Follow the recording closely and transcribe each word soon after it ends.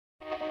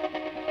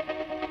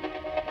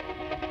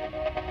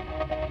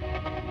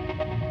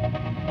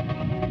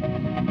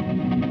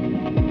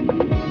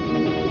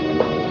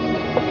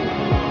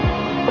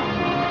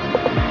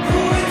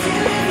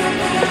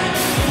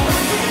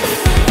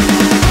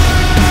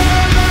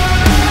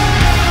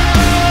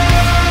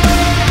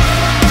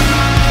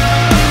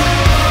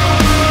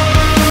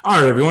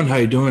All right, everyone. How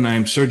you doing?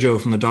 I'm Sergio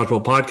from the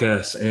Dodgeball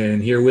Podcast,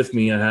 and here with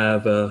me I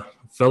have a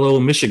fellow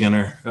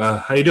Michigander.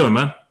 How you doing,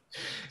 man?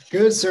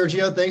 Good,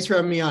 Sergio. Thanks for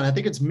having me on. I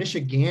think it's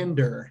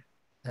Michigander,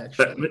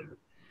 actually.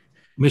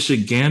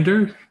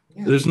 Michigander?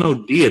 Yeah, There's no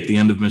D at the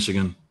end of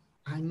Michigan.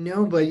 I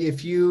know, but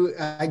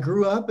I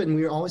grew up and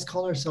we always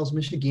call ourselves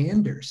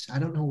Michiganders. I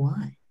don't know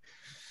why.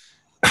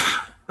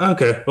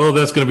 Okay, well,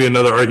 that's going to be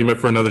another argument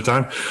for another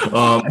time.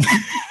 We're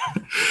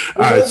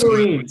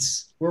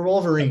Wolverines. We're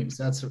Wolverines.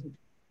 That's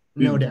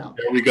no doubt.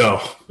 There we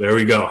go.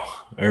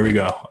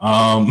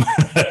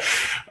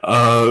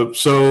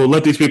 So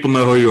let these people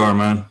know who you are,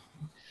 man.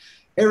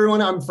 Hey,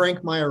 everyone. I'm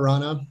Frank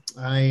Maiorana.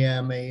 I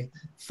am a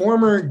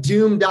former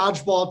Doom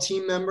dodgeball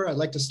team member. I'd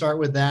like to start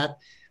with that.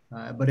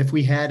 But if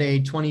we had a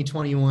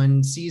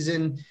 2021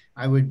 season,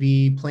 I would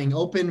be playing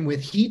open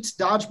with Heat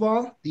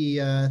Dodgeball,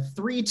 the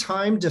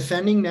three-time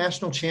defending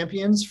national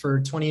champions for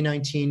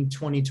 2019,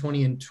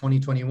 2020, and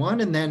 2021.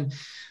 And then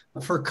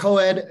for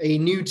co-ed, a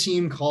new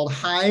team called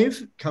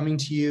Hive coming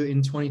to you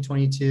in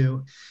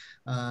 2022.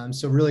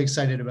 So really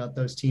excited about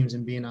those teams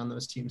and being on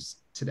those teams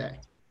today.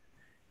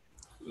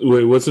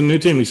 Wait, what's the new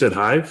team? You said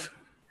Hive?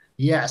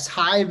 Yes,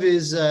 Hive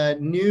is a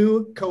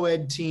new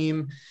co-ed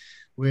team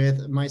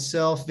with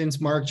myself,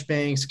 Vince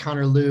Marchbanks,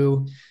 Connor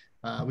Liu.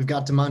 We've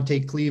got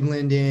DeMonte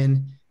Cleveland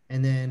in,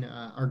 and then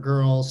our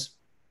girls,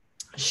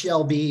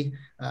 Shelby,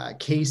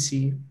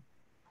 Casey,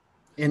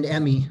 and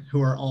Emmy,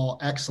 who are all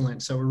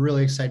excellent. So we're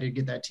really excited to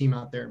get that team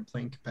out there and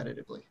playing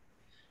competitively.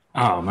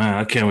 Oh, man,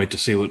 I can't wait to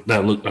see what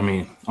that looks. I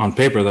mean, on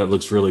paper, that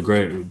looks really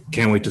great.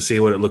 Can't wait to see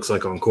what it looks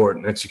like on court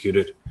and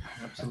executed.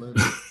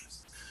 Absolutely.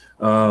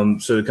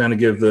 So to kind of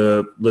give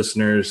the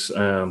listeners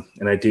an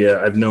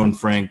idea, I've known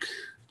Frank,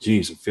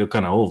 I feel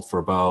kind of old, for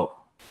about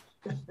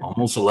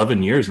almost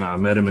 11 years now. I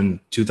met him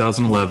in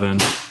 2011.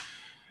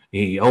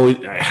 He always,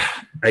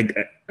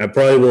 I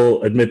probably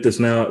will admit this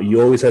now,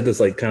 you always had this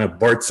like kind of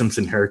Bart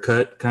Simpson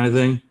haircut kind of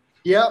thing.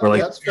 Yeah,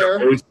 like, that's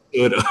fair.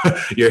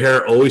 Your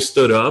hair always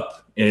stood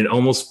up, and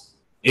I'm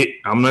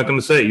not going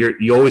to say it,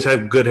 you always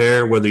have good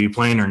hair, whether you're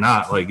playing or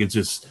not. Like, it's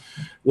just,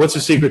 what's the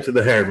secret to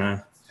the hair,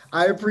 man?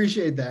 I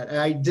appreciate that.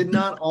 I did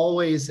not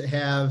always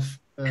have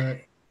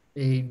a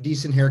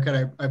decent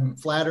haircut. I'm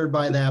flattered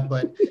by that,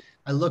 but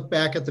I look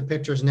back at the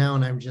pictures now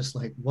and I'm just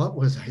like, what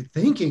was I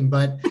thinking?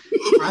 But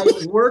I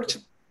worked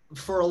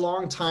for a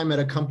long time at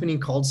a company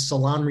called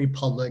Salon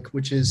Republic,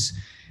 which is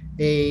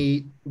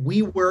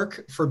we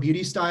work for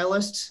beauty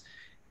stylists.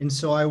 And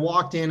so I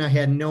walked in, I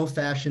had no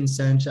fashion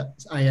sense.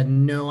 I had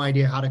no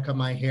idea how to cut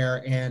my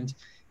hair. And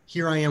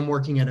here I am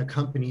working at a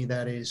company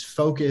that is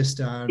focused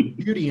on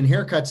beauty and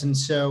haircuts. And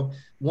so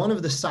one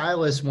of the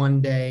stylists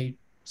one day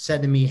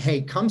said to me,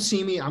 hey, come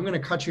see me. I'm going to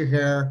cut your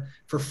hair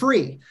for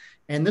free.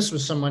 And this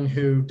was someone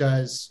who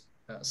does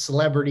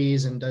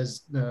celebrities and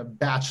does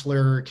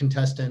Bachelor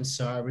contestants.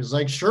 So I was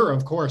like, sure,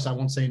 of course, I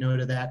won't say no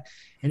to that.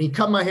 And he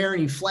cut my hair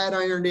and he flat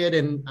ironed it.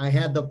 And I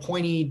had the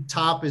pointy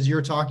top, as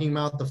you're talking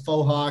about, the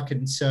faux hawk.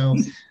 And so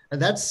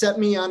that set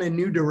me on a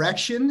new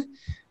direction,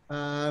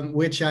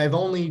 which I've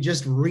only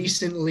just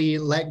recently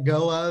let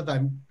go of.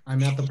 I'm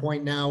at the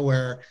point now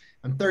where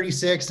I'm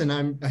 36 and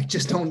I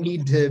just don't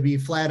need to be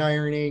flat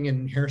ironing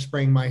and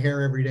hairspraying my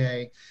hair every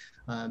day.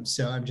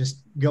 So I'm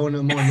just going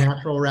a more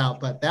natural route,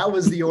 but that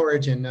was the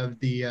origin of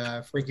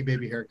the Freaky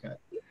Baby haircut.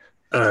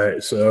 All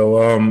right.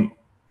 So,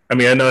 I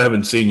know I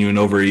haven't seen you in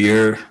over a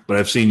year, but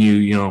I've seen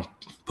you,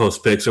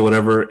 post pics or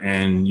whatever,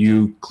 and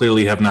you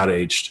clearly have not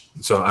aged.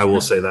 So I will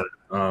say that.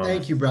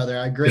 Thank you, brother.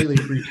 I greatly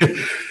appreciate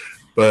it.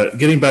 But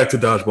getting back to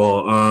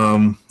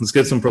dodgeball, let's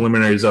get some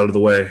preliminaries out of the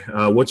way.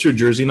 What's your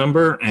jersey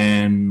number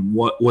and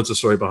what's the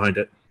story behind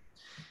it?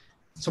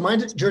 So my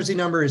jersey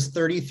number is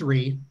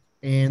 33.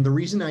 And the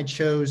reason I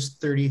chose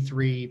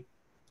 33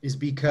 is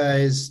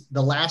because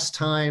the last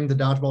time the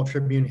Dodgeball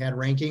Tribune had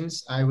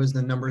rankings, I was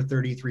the number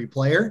 33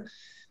 player.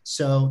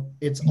 So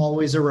it's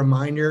always a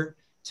reminder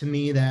to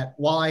me that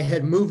while I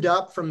had moved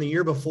up from the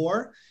year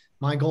before,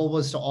 my goal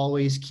was to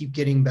always keep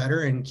getting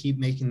better and keep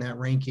making that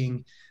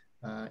ranking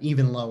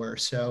even lower.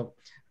 So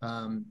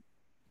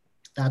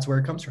that's where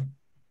it comes from.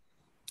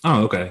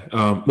 Oh, okay.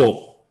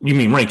 Well, you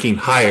mean ranking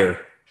higher,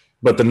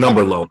 but the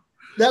number lower.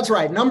 That's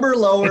right. Number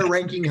lower,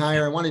 ranking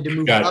higher. I wanted to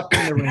move up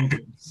in the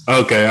rankings.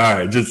 Okay. All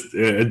right.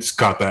 Just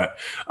caught that.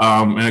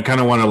 And I kind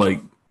of want to like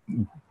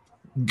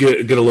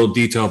get a little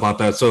detail about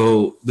that.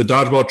 So the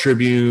Dodgeball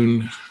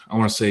Tribune, I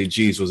want to say,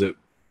 was it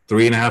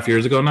 3.5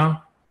 years ago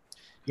now?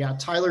 Yeah.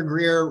 Tyler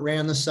Greer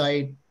ran the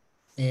site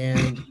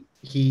and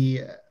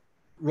he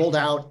rolled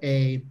out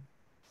a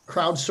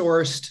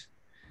crowdsourced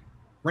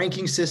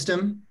ranking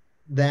system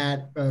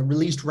that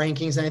released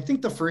rankings. And I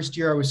think the first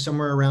year I was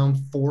somewhere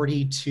around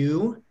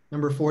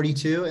number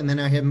 42. And then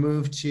I have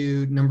moved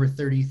to number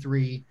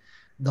 33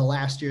 the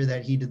last year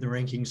that he did the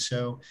rankings.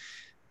 So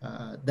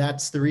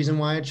that's the reason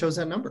why I chose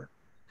that number.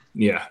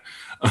 Yeah.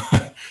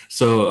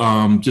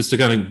 So just to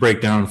kind of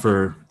break down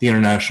for the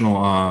international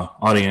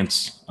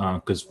audience,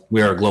 because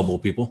we are global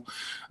people,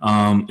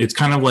 it's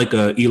kind of like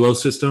a ELO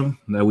system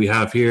that we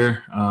have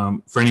here.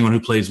 For anyone who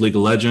plays League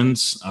of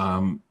Legends,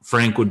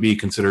 Frank would be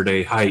considered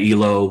a high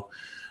ELO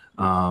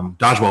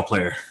dodgeball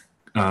player,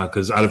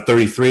 because out of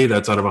 33,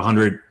 that's out of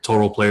 100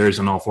 total players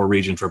in all 4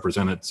 regions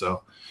represented.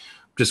 So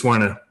just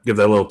want to give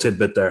that little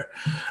tidbit there.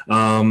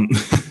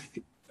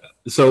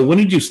 So when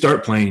did you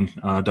start playing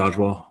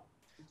dodgeball?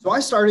 So I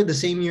started the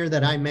same year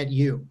that I met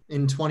you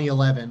in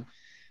 2011.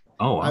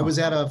 Oh, wow. I was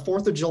at a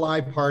 4th of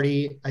July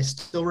party. I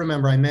still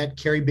remember I met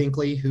Carrie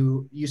Binkley,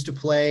 who used to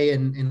play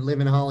and live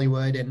in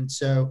Hollywood. And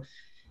so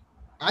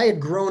I had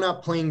grown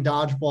up playing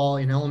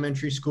dodgeball in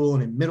elementary school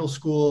and in middle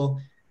school,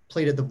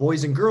 played at the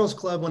Boys and Girls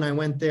Club when I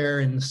went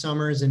there in the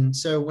summers. And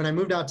so when I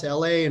moved out to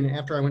LA and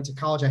after I went to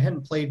college, I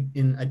hadn't played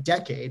in a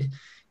decade.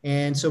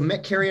 And so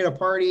met Carrie at a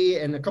party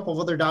and a couple of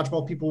other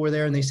dodgeball people were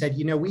there. And they said,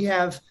 we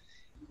have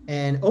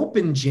an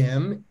open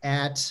gym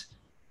at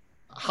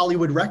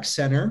Hollywood Rec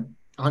Center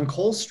on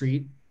Cole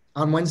Street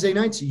on Wednesday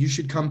nights. You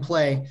should come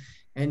play.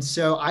 And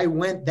so I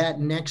went that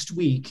next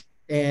week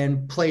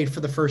and played for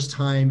the first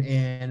time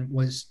and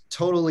was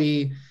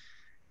totally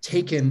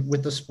taken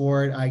with the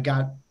sport. I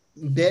got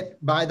bit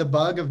by the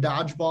bug of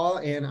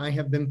dodgeball and I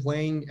have been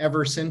playing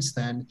ever since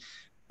then.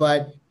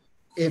 But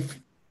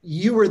if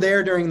you were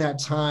there during that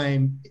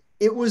time,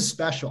 it was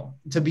special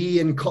to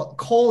be in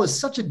Cole. Is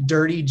such a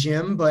dirty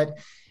gym, but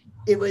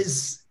it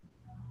was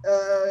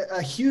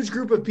a huge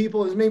group of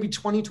people. It was maybe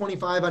 20,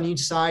 25 on each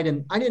side.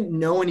 And I didn't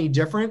know any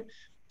different.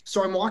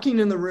 So I'm walking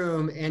in the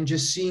room and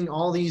just seeing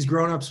all these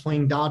grownups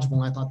playing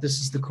dodgeball. And I thought, this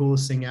is the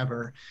coolest thing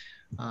ever.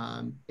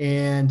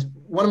 And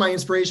one of my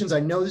inspirations, I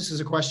know this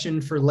is a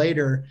question for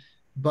later,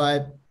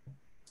 but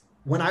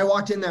when I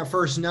walked in that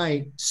first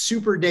night,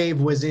 Super Dave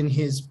was in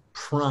his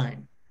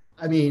prime.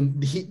 I mean,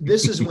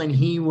 this is when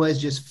he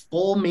was just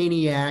full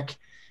maniac,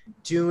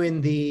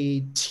 doing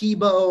the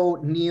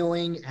Tebow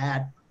kneeling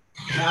at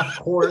half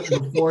court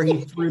before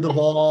he threw the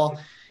ball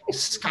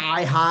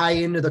sky high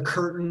into the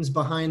curtains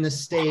behind the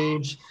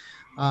stage.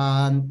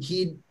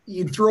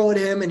 You'd throw at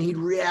him and he'd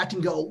react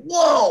and go,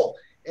 whoa.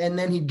 And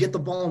then he'd get the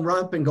ball and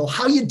run up and go,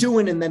 how you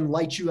doing? And then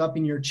light you up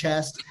in your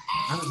chest.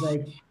 I was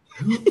like,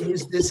 who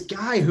is this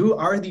guy? Who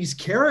are these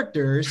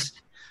characters?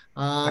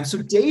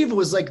 So Dave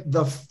was like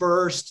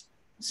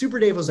Super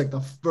Dave was like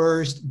the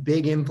first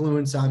big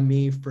influence on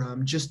me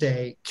from just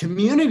a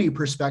community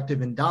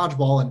perspective in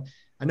dodgeball. And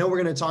I know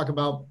we're going to talk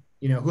about,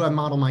 who I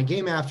model my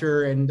game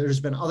after, and there's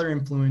been other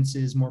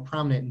influences more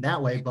prominent in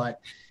that way. But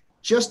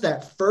just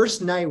that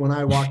first night when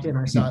I walked in,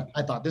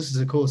 I thought this is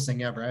the coolest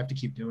thing ever. I have to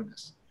keep doing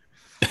this.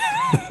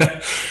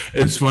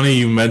 It's funny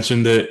you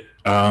mentioned it.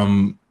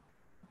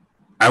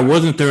 I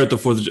wasn't there at the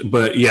 4th of July,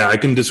 but yeah, I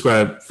can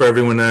describe for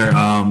everyone there.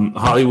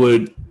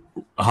 Hollywood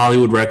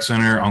Rec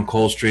Center on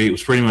Cole Street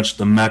was pretty much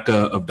the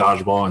mecca of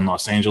dodgeball in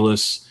Los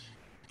Angeles.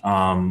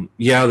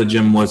 The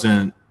gym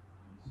wasn't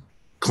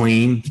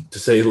clean, to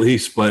say the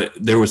least, but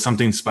there was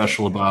something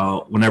special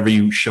about whenever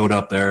you showed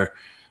up there,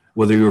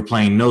 whether you were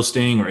playing no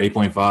sting or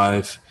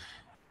 8.5.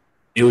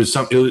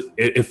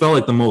 It felt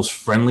like the most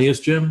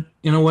friendliest gym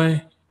in a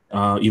way,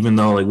 even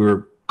though like we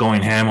were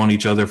going ham on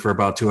each other for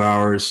about 2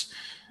 hours,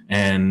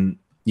 and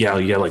you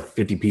had like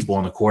 50 people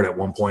on the court at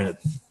one point.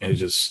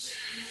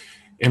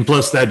 And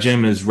plus that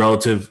gym is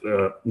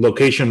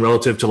location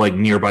relative to like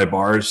nearby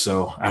bars.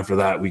 So after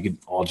that, we could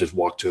all just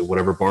walk to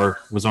whatever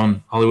bar was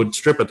on Hollywood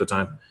Strip at the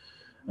time.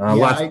 A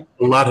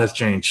lot has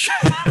changed.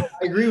 I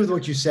agree with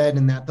what you said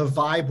in that the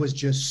vibe was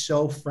just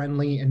so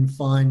friendly and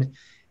fun.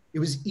 It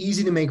was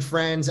easy to make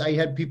friends. I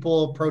had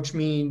people approach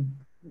me,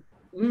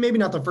 maybe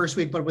not the first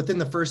week, but within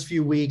the first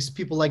few weeks,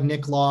 people like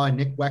Nick Law and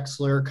Nick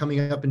Wexler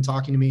coming up and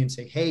talking to me and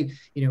say, hey,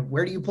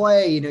 where do you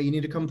play? You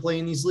need to come play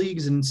in these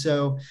leagues. And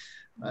so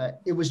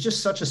it was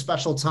just such a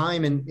special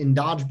time in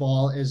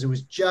dodgeball as it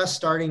was just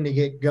starting to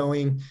get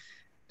going.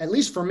 At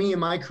least for me in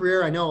my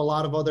career, I know a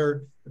lot of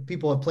other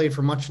people have played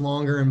for much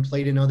longer and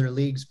played in other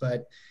leagues,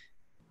 but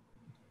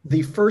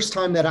the first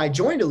time that I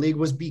joined a league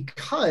was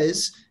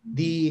because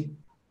the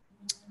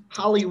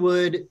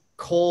Hollywood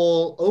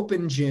Cole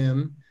Open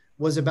Gym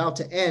was about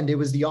to end. It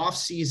was the off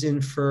season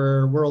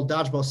for World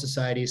Dodgeball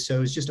Society. So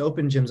it was just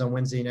open gyms on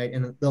Wednesday night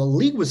and the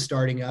league was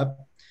starting up.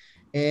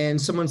 And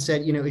someone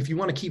said, if you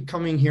want to keep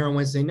coming here on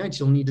Wednesday nights,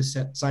 you'll need to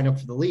sign up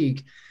for the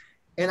league.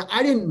 And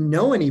I didn't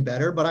know any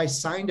better, but I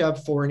signed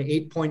up for an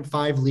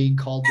 8.5 league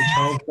called the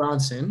Charles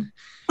Bronson.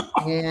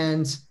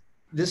 And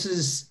this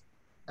is,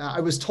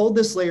 I was told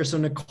this later. So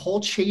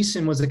Nicole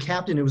Chasen was the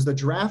captain. It was the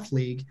draft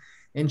league.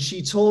 And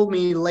she told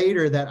me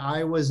later that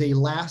I was a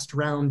last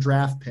round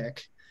draft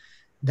pick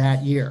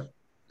that year.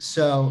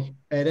 So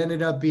it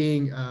ended up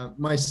being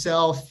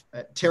myself,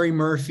 Terry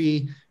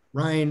Murphy,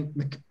 Ryan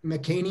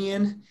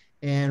McCanian,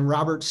 and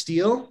Robert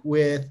Steele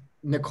with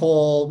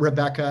Nicole,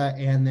 Rebecca,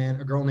 and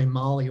then a girl named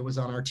Molly who was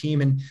on our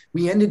team. And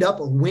we ended up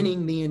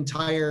winning the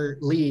entire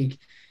league.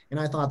 And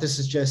I thought this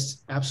is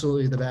just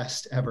absolutely the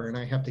best ever. And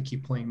I have to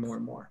keep playing more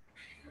and more.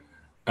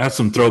 That's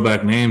some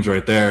throwback names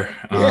right there.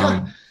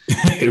 Yeah.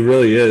 It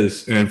really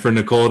is. And for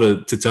Nicole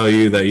to tell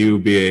you that you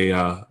would be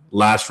a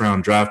last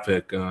round draft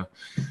pick,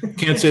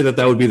 can't say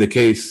that would be the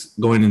case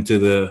going into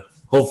the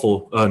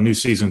hopeful new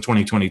season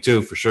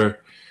 2022 for sure.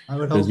 I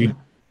would hope.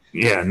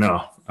 Yeah,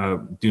 no,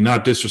 do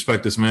not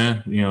disrespect this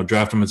man.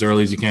 Draft him as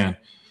early as you can.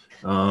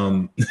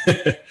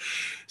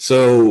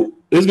 So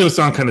this is going to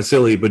sound kind of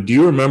silly, but do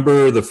you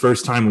remember the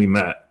first time we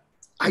met?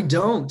 I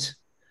don't.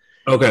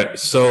 Okay,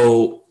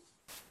 so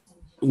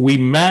we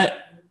met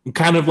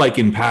kind of like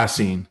in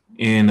passing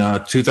in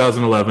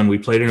 2011. We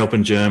played an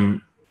open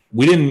gym.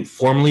 We didn't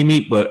formally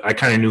meet, but I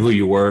kind of knew who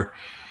you were.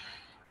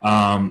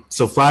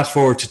 So fast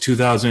forward to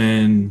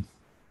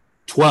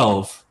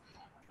 2012.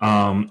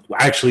 I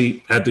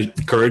actually had the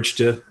courage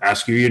to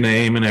ask you your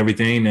name and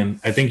everything. And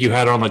I think you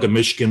had on like a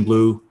Michigan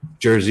blue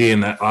jersey,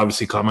 and that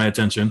obviously caught my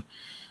attention,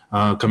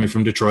 coming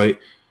from Detroit.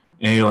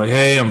 And you're like,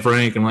 hey, I'm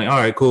Frank. I'm like, all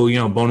right,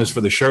 cool. Bonus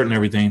for the shirt and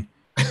everything.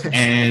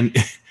 And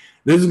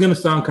this is going to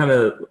sound kind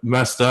of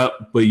messed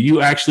up, but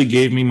you actually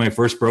gave me my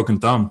first broken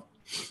thumb.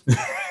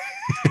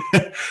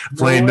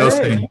 Playing no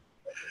thing.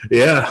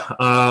 Yeah.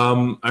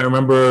 I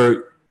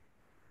remember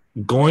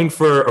going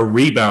for a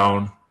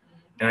rebound,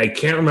 and I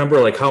can't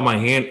remember like how my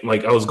hand,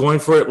 like I was going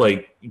for it,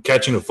 like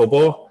catching a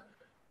football,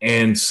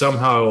 and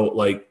somehow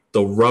like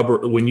the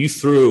rubber, when you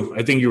threw,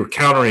 I think you were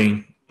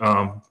countering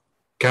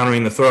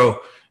the throw.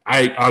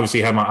 I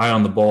obviously had my eye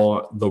on the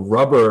ball. The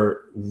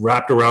rubber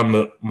wrapped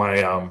around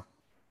my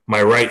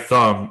right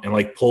thumb and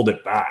like pulled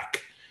it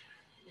back.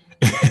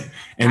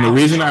 And the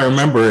reason I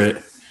remember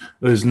it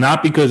was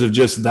not because of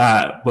just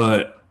that,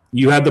 but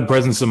you had the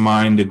presence of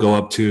mind to go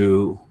up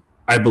to,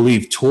 I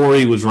believe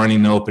Tori was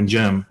running the open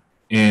gym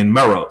in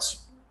Melrose,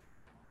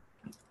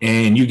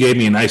 and you gave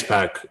me an ice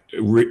pack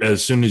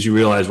as soon as you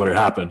realized what had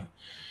happened.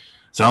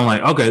 So I'm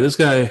like, okay, this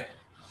guy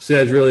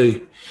says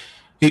really,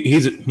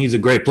 he's a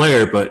great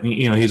player, but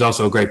he's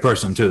also a great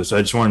person too. So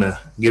I just wanted to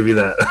give you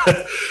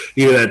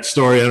that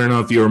story. I don't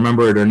know if you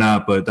remember it or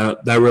not, but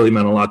that really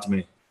meant a lot to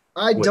me.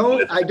 I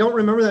don't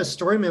remember that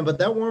story, man, but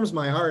that warms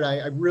my heart.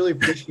 I really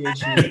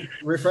appreciate you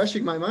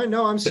refreshing my mind.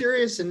 No, I'm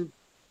serious. And,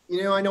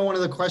 I know one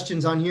of the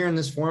questions on here in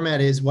this format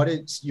is, what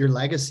is your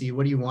legacy?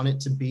 What do you want it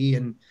to be?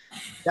 And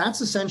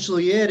that's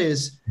essentially it,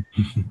 is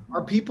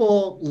are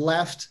people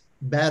left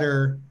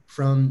better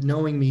from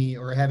knowing me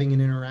or having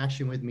an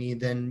interaction with me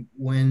than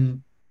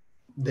when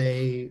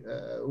they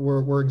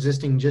were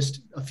existing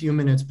just a few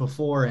minutes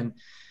before? And,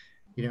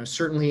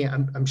 certainly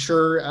I'm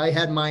sure I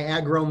had my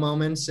aggro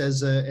moments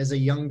as a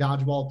young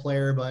dodgeball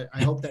player, but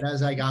I hope that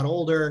as I got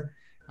older,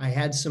 I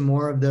had some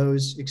more of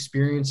those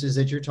experiences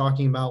that you're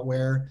talking about,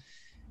 where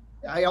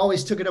I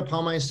always took it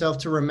upon myself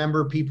to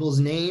remember people's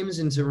names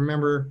and to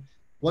remember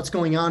what's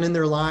going on in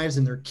their lives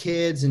and their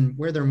kids and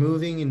where they're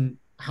moving and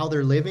how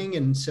they're living.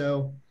 And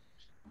so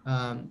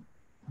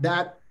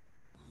that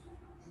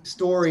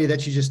story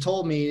that you just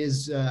told me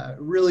is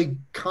really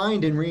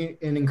kind and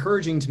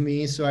encouraging to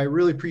me. So I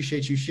really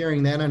appreciate you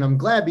sharing that. And I'm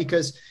glad,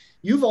 because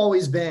you've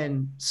always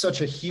been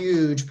such a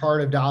huge part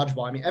of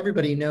dodgeball. I mean,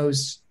 everybody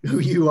knows who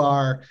you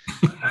are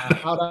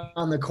out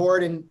on the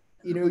court, and,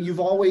 you've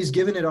always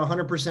given it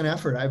 100%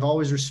 effort. I've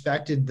always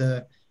respected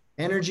the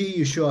energy.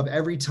 You show up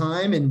every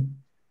time, and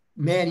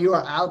man, you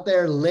are out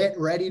there lit,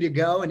 ready to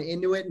go and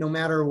into it, no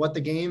matter what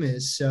the game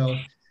is. So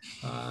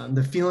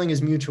the feeling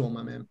is mutual,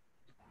 my man.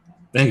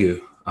 Thank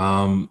you.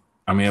 I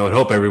would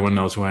hope everyone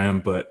knows who I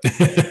am, but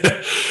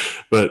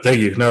but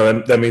thank you.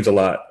 No, that means a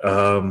lot.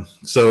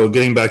 So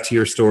getting back to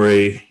your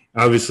story,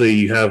 obviously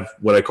you have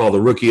what I call the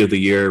rookie of the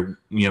year,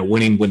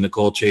 winning with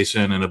Nicole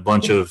Chasen and a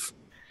bunch of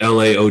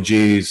LA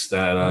OGs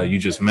that you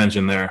just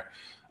mentioned there.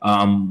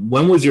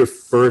 When was your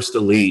first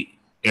elite?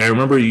 And I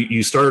remember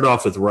you started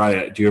off with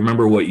Riot. Do you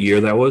remember what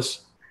year that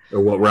was, or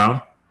what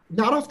round?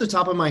 Not off the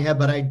top of my head,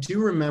 but I do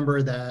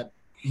remember that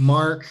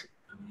Mark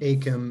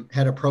Acom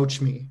had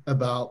approached me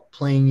about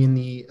playing in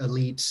the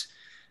elite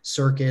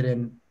circuit.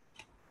 And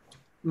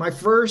my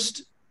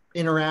first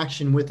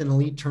interaction with an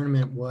elite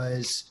tournament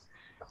was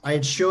I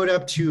had showed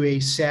up to a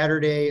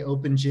Saturday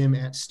open gym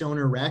at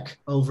Stoner Rec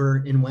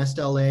over in West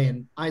LA.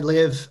 And I've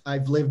lived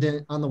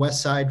on the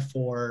West Side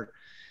for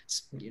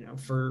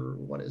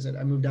what is it?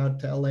 I moved out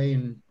to LA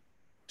in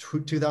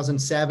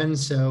 2007.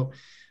 So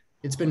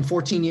it's been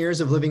 14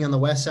 years of living on the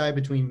West Side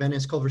between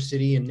Venice, Culver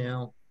City, and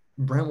now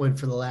Brentwood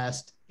for the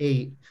last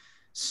 8.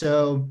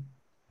 So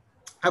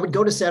I would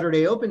go to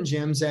Saturday open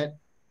gyms at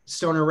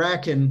Stoner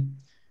Rec, and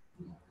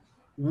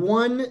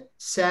one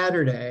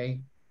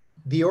Saturday,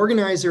 the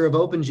organizer of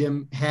open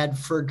gym had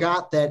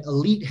forgot that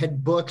Elite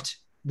had booked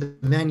the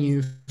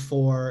venue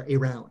for a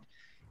round.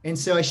 And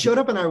so I showed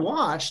up and I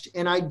watched,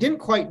 and I didn't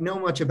quite know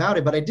much about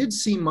it, but I did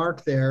see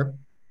Mark there.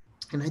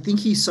 And I think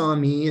he saw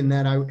me and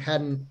that I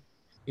hadn't,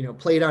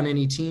 played on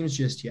any teams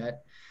just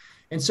yet.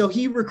 And so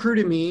he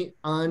recruited me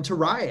onto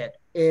Riot.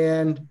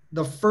 And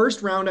the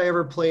first round I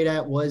ever played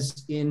at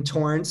was in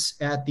Torrance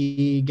at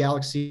the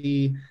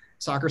Galaxy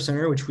Soccer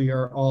Center, which we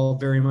are all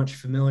very much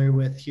familiar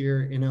with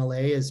here in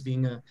LA as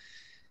being a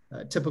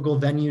typical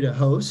venue to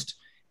host.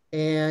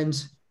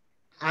 And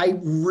I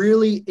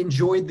really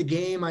enjoyed the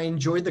game. I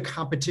enjoyed the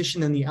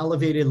competition and the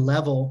elevated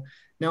level.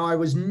 Now, I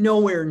was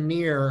nowhere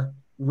near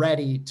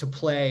ready to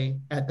play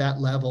at that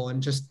level,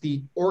 and just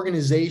the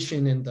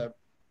organization and the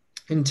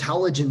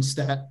intelligence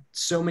that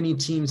so many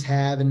teams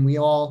have. And we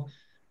all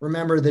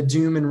remember the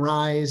Doom and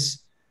Rise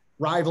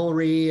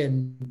rivalry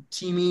and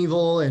Team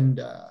Evil and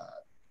a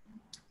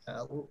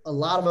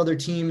lot of other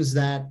teams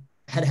that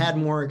had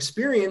more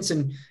experience.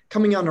 And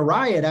coming on to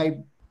Riot,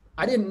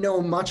 I didn't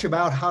know much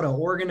about how to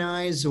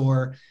organize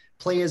or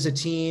play as a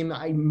team.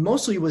 I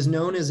mostly was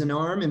known as an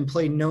ARM and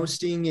played no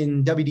sting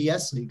in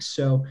WDS leagues.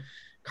 So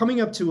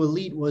coming up to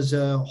Elite was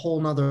a whole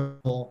nother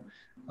level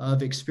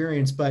of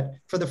experience. But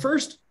for the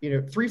first,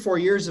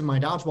 3-4 years of my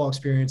dodgeball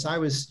experience, I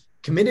was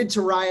committed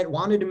to Riot,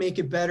 wanted to make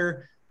it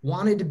better,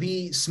 wanted to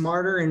be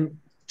smarter, and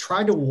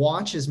tried to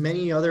watch as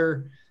many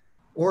other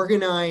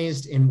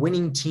organized and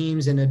winning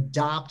teams and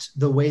adopt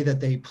the way that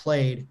they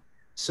played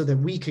so that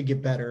we could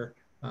get better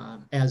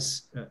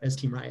as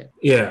Team Riot.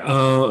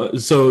 Yeah.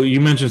 So you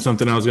mentioned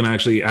something I was going to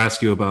actually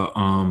ask you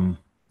about.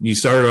 You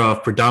started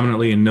off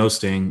predominantly in no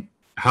sting.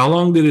 How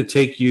long did it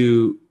take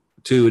you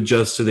to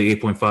adjust to the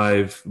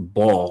 8.5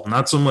 ball?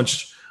 Not so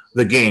much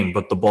the game,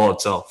 but the ball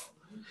itself.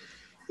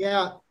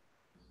 Yeah,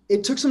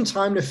 it took some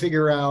time to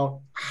figure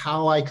out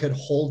how I could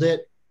hold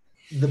it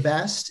the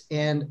best.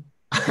 And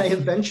I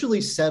eventually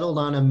settled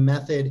on a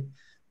method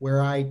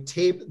where I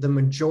tape the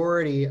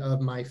majority of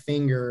my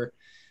finger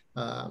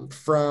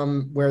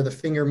from where the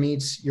finger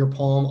meets your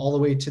palm all the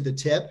way to the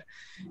tip.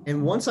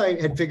 And once I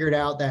had figured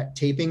out that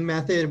taping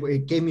method,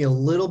 it gave me a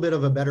little bit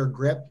of a better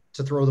grip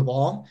to throw the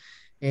ball.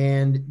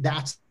 And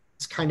that's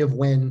kind of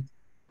when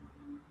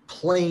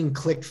playing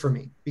clicked for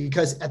me,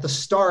 because at the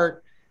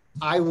start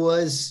I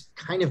was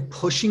kind of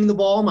pushing the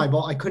ball.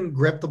 I couldn't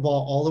grip the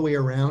ball all the way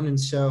around. And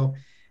so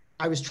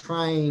I was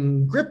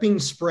trying gripping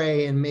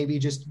spray and maybe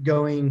just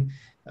going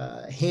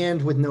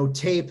hand with no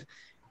tape.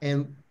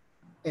 And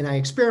I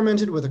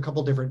experimented with a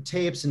couple different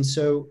tapes. And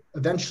so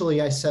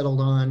eventually I settled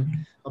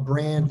on a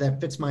brand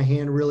that fits my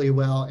hand really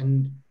well.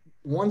 And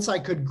once I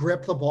could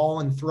grip the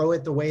ball and throw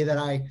it the way that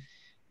I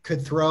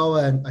could throw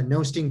a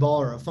no sting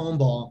ball or a foam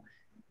ball,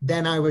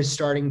 then I was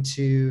starting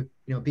to,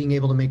 being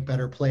able to make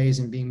better plays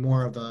and being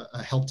more of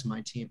a help to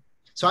my team.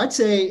 So I'd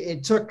say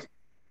it took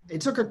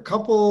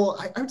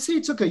I would say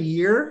it took a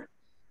year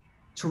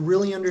to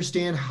really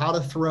understand how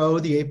to throw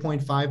the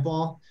 8.5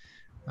 ball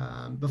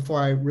before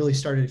I really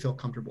started to feel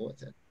comfortable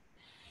with it.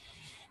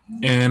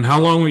 And how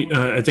long,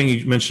 I think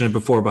you mentioned it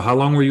before, but how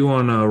long were you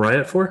on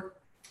Riot for?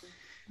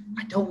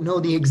 I don't know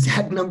the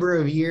exact number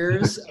of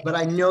years, but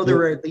I know there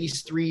were at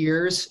least 3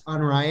 years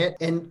on Riot.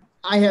 And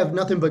I have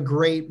nothing but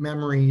great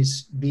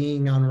memories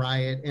being on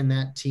Riot and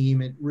that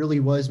team. It really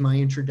was my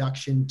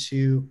introduction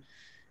to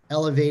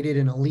elevated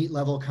and elite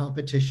level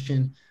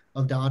competition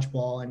of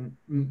dodgeball. And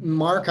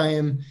Mark, I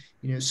am,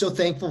 so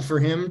thankful for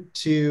him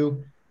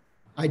to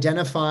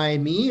identify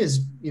me as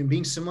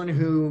being someone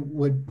who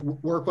would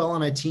work well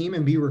on a team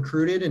and be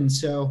recruited. And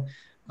so,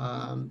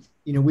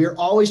 we were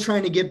always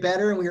trying to get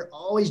better, and we were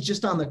always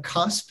just on the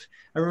cusp.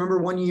 I remember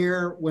one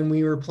year when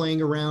we were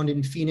playing around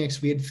in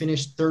Phoenix, we had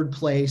finished 3rd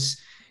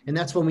place, and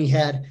that's when we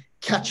had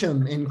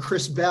Ketchum and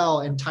Chris Bell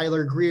and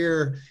Tyler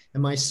Greer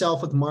and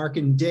myself with Mark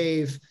and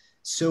Dave.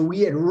 So we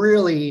had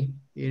really,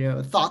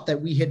 thought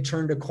that we had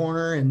turned a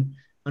corner, and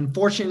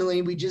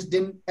unfortunately, we just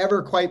didn't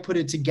ever quite put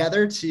it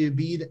together to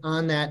be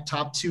on that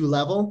top 2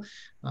 level.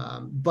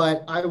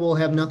 But I will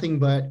have nothing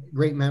but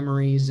great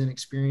memories and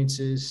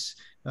experiences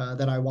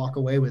that I walk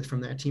away with from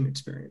that team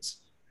experience.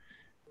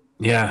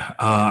 Yeah,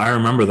 I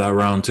remember that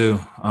round too.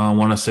 I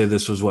want to say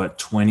this was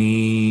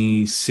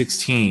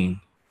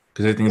 2016,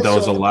 because I think that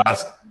was the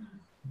last.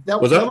 That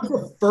was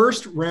the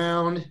first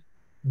round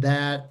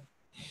that.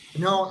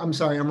 No, I'm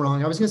sorry, I'm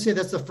wrong. I was going to say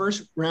that's the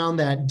first round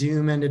that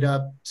Doom ended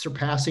up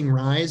surpassing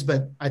Rise,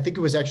 but I think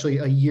it was actually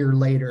a year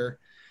later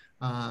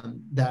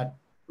that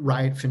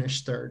Riot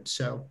finished 3rd.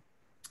 So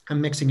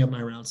I'm mixing up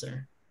my rounds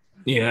there.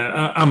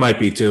 Yeah, I might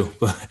be too,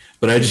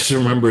 but I just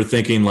remember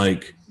thinking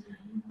okay,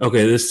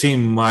 this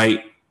team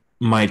might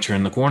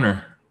turn the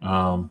corner,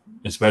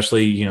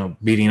 especially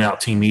beating out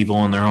Team Evil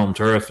on their home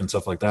turf and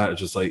stuff like that. It's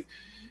just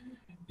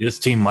this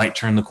team might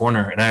turn the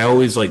corner, and I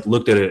always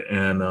looked at it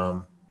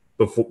and.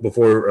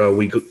 Before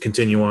we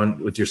continue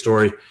on with your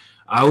story,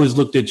 I always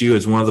looked at you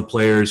as one of the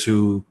players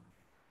who,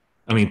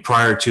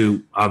 prior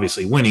to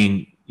obviously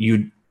winning,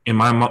 you in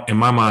my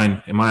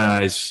mind, in my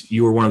eyes,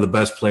 you were one of the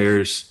best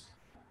players.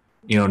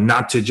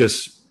 Not to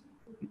just,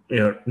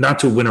 not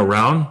to win a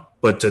round,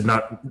 but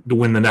to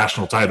win the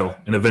national title,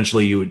 and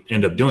eventually you would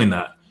end up doing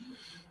that.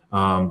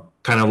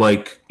 Kind of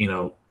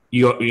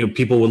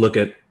people would look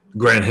at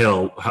Grant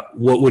Hill.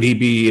 What would he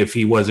be if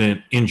he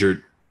wasn't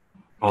injured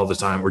all the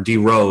time, or D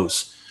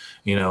Rose?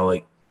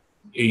 There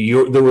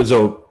was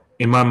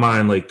in my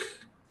mind,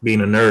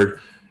 being a nerd,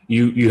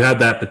 you had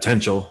that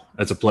potential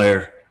as a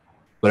player,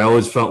 but I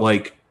always felt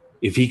like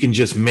if he can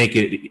just make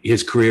it,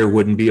 his career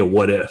wouldn't be a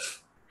what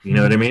if. You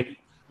know what I mean?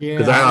 Yeah.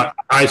 Because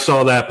I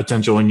saw that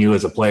potential in you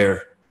as a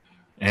player,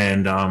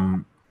 and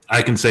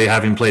I can say,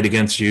 having played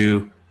against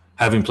you,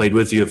 having played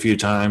with you a few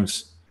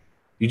times,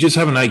 you just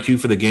have an IQ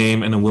for the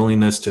game and a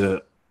willingness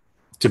to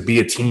be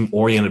a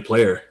team-oriented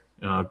player.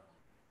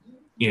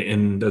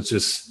 And that's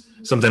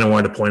just something I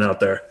wanted to point out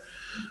there.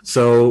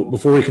 So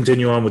before we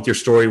continue on with your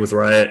story with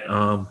Riot,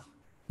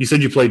 you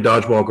said you played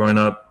dodgeball growing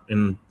up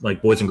in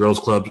like boys and girls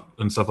clubs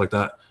and stuff like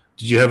that.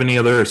 Did you have any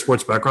other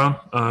sports background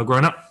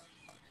growing up?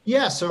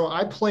 Yeah, so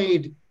I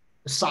played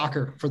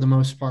soccer for the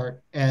most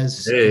part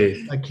as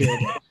a kid.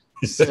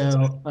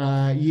 So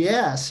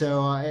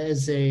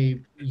as a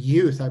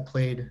youth, I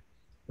played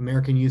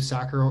American Youth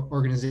Soccer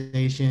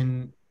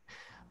Organization.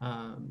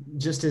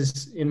 Just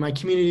as in my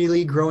community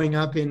league growing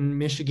up in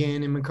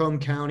Michigan in Macomb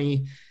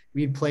County,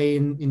 we'd play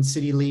in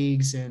city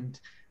leagues, and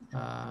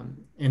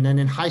then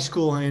in high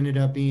school I ended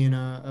up being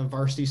a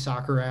varsity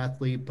soccer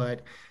athlete,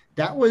 but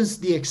that was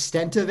the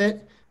extent of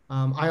it.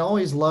 I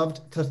always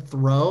loved to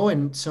throw,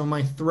 and so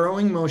my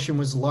throwing motion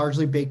was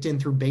largely baked in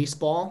through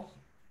baseball.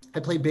 I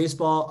played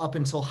baseball up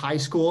until high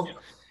school,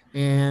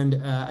 and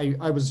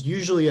I was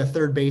usually a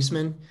third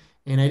baseman,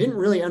 and I didn't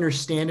really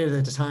understand it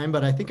at the time,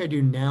 but I think I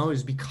do now,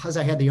 is because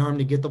I had the arm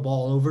to get the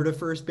ball over to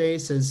first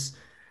base as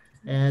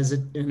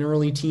an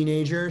early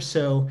teenager.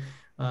 So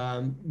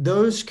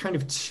those kind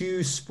of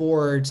two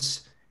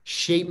sports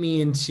shaped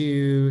me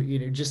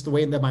into just the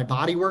way that my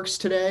body works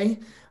today.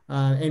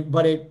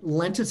 But it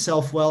lent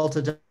itself well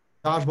to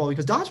dodgeball,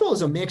 because dodgeball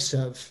is a mix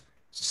of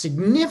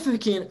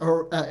significant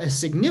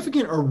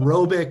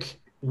aerobic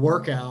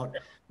workout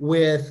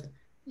with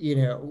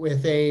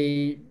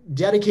a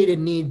dedicated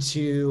need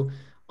to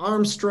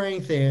arm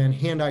strength and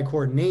hand-eye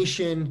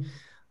coordination,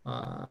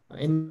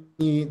 and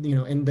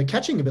the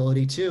catching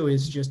ability too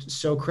is just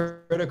so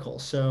critical.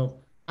 So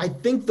I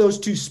think those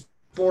two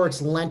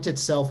sports lent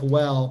itself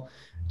well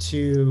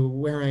to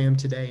where I am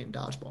today in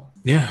dodgeball.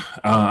 Yeah,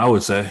 I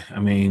would say. I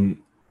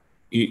mean,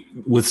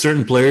 with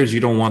certain players, you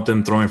don't want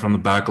them throwing from the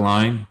back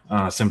line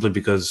simply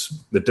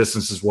because the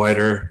distance is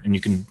wider and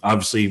you can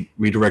obviously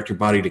redirect your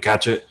body to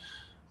catch it.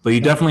 But you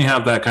definitely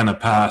have that kind of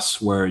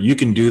pass where you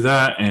can do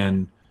that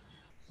and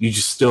you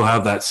just still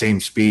have that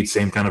same speed,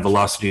 same kind of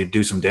velocity to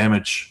do some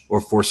damage or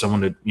force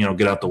someone to,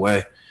 get out the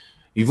way.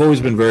 You've always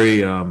been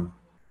very,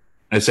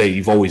 I say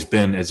you've always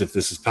been as if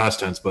this is past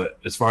tense, but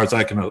as far as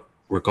I can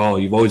recall,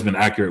 you've always been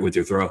accurate with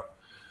your throw.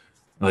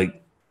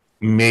 Like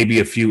maybe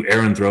a few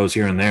errant throws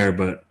here and there,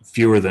 but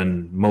fewer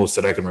than most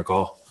that I can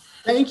recall.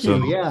 Thank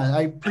you. Yeah,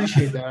 I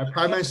appreciate that. I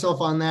pride myself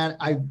on that.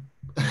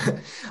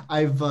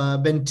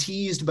 I've been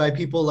teased by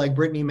people like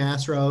Brittany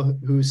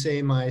Masro who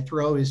say my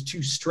throw is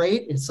too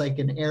straight. It's like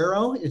an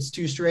arrow. It's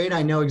too straight.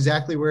 I know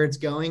exactly where it's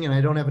going and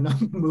I don't have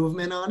enough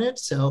movement on it.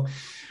 So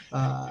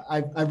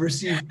I've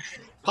received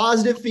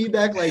positive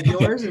feedback like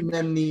yours, and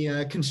then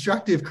the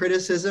constructive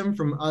criticism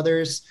from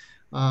others.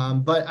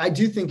 But I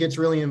do think it's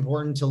really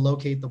important to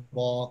locate the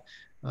ball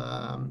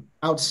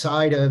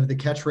outside of the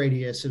catch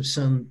radius of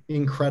some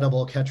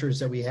incredible catchers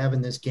that we have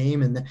in this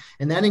game.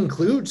 And that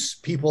includes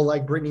people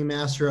like Brittany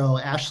Mastro,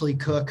 Ashley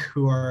Cook,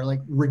 who are like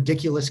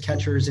ridiculous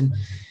catchers. And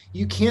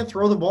you can't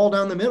throw the ball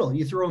down the middle.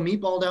 You throw a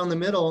meatball down the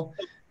middle,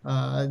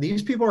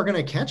 these people are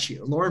going to catch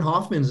you. Lauren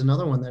Hoffman's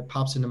another one that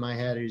pops into my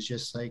head, who's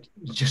just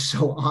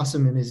so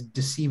awesome and is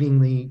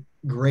deceivingly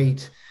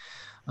great.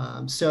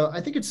 So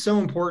I think it's so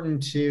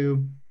important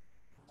to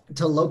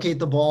locate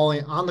the ball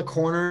on the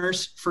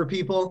corners for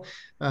people,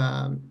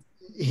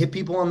 hit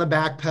people on the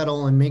back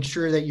pedal and make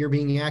sure that you're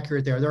being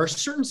accurate there. There are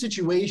certain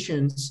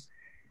situations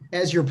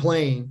as you're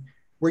playing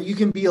where you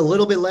can be a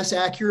little bit less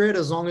accurate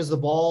as long as the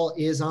ball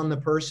is on the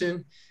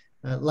person.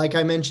 Like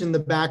I mentioned, the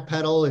back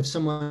pedal, if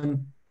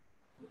someone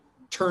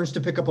turns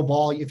to pick up a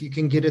ball, if you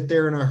can get it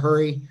there in a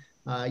hurry,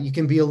 you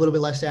can be a little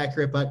bit less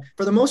accurate. But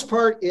for the most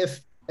part,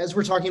 as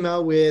we're talking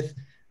about with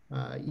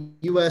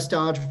U.S.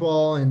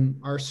 dodgeball and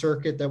our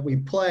circuit that we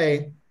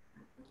play,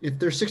 if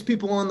there's 6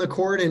 people on the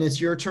court and it's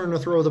your turn to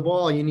throw the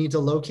ball, you need to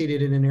locate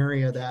it in an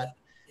area that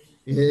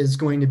is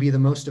going to be the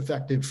most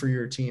effective for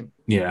your team.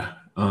 Yeah.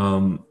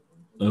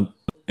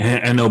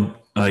 I know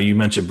you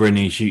mentioned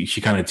Brittany.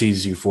 She kind of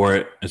teases you for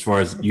it, as far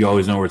as you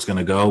always know where it's going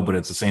to go, but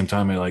at the same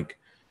time, like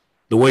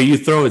the way you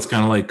throw, it's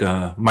kind of like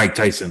Mike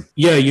Tyson.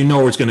 Yeah, you know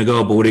where it's going to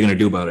go, but what are you going to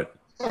do about it?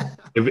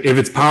 If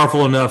it's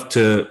powerful enough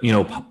to,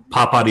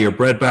 pop out of your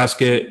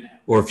breadbasket,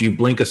 or if you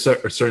blink a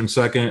certain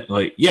second,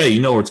 like, yeah, you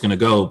know where it's going to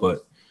go,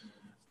 but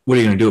what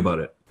are you going to do about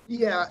it?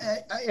 Yeah,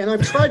 and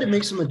I've tried to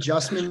make some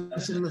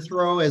adjustments in the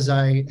throw as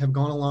I have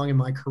gone along in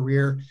my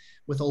career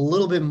with a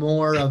little bit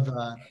more of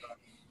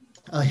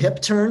a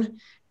hip turn.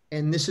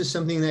 And this is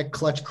something that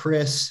Clutch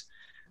Chris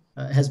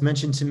has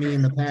mentioned to me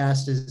in the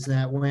past, is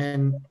that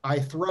when I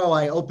throw,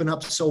 I open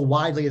up so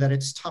widely that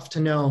it's tough to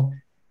know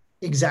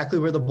exactly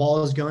where the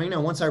ball is going.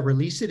 Now, once I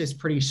release it, it's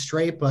pretty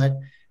straight, but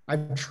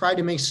I've tried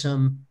to make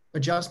some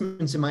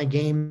adjustments in my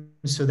game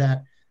so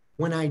that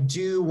when I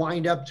do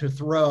wind up to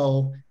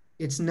throw,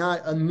 it's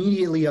not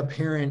immediately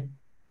apparent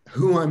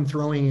who I'm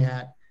throwing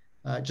at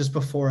just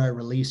before I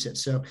release it.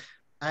 So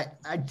I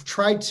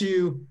try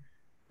to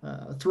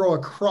throw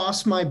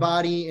across my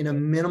body in a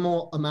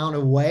minimal amount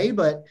of way,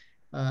 but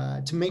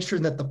to make sure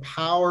that the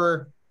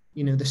power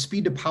the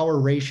speed to power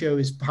ratio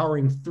is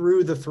powering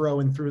through the throw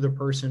and through the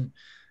person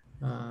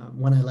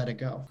when I let it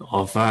go.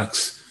 All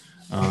facts.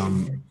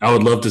 I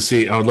would love to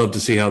see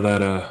how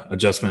that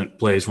adjustment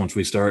plays once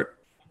we start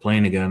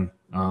playing again.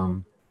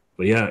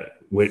 But yeah,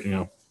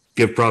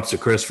 give props to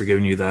Chris for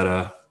giving you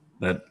that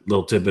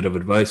little tidbit of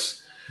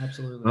advice.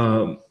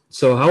 Absolutely.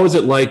 So how was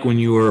it like when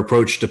you were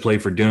approached to play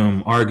for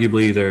Doom?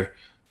 Arguably, they're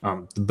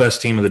the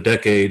best team of the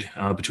decade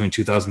between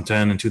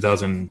 2010 and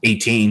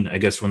 2018, I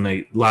guess, when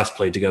they last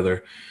played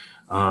together.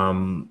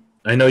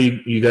 I know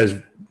you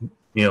guys,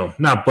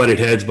 not butted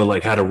heads, but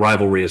like had a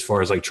rivalry as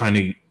far as like trying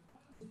to,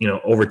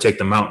 overtake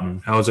the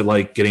mountain. How was it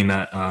like getting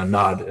that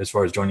nod as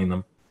far as joining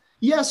them?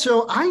 Yeah,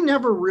 so I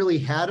never really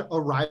had a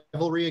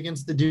rivalry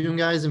against the Doom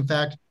guys. In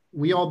fact,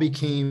 I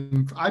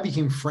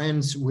became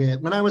friends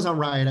with, when I was on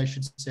Riot, I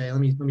should say,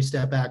 let me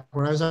step back.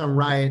 When I was on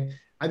Riot,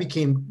 I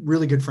became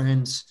really good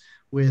friends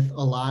with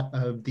a lot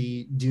of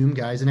the Doom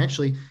guys. And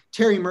actually,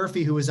 Terry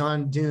Murphy, who was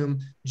on Doom,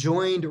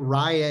 joined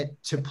Riot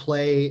to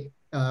play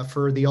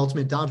for the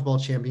Ultimate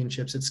Dodgeball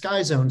Championships at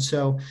Sky Zone.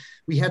 So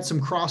we had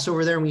some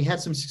crossover there, and we had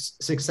some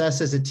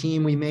success as a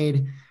team. We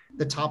made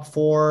the top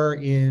 4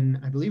 in,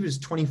 I believe it was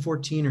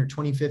 2014 or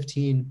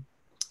 2015.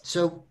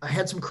 So I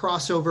had some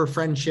crossover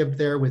friendship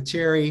there with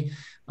Terry,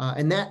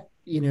 and that,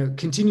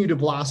 continued to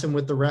blossom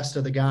with the rest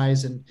of the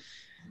guys. And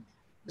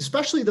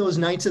especially those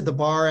nights at the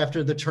bar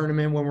after the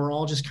tournament when we're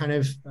all just kind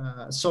of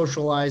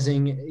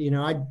socializing,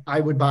 I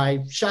would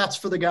buy shots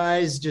for the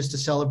guys just to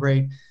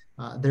celebrate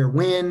their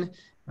win.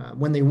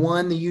 When they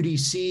won the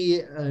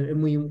UDC,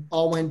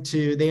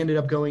 and they ended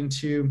up going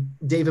to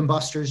Dave &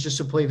 Buster's just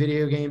to play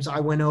video games.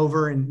 I went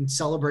over and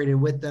celebrated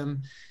with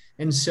them.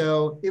 And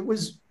so it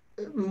was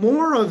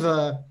more of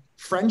a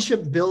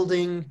friendship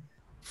building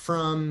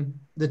from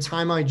the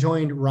time I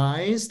joined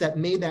Rise that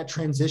made that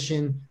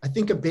transition, I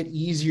think, a bit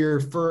easier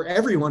for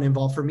everyone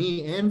involved, for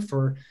me and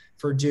for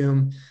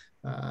Doom,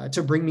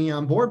 to bring me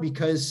on board,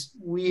 because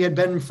we had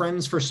been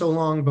friends for so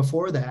long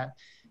before that.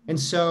 And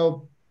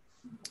so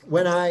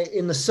when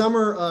in the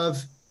summer of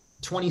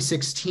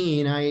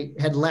 2016, I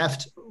had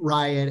left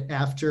Riot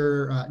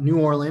after New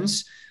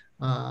Orleans,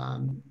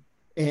 and,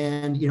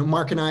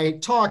 Mark and I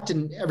talked,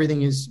 and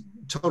everything is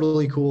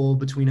totally cool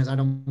between us. I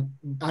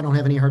don't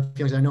have any hard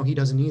feelings. I know he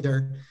doesn't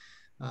either.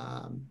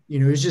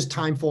 It was just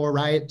time for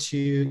Riot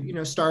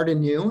to, start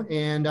anew.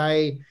 And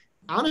I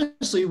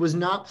honestly was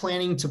not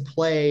planning to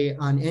play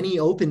on any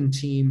open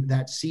team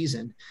that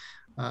season.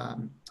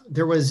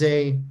 There was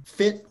a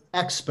Fit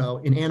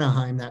Expo in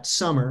Anaheim that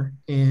summer,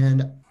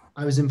 and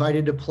I was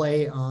invited to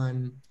play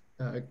on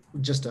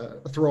just a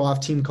throw-off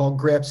team called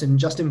Grips, and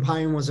Justin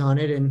Pine was on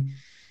it, and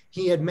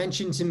he had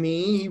mentioned to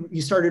me,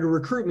 he started to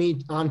recruit me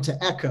onto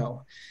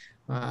Echo.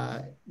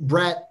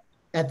 Brett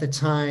at the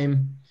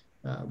time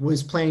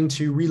was planning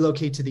to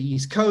relocate to the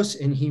East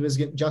Coast, and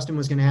Justin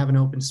was going to have an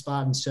open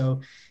spot, and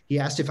so he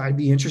asked if I'd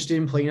be interested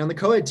in playing on the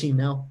co-ed team.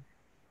 Now,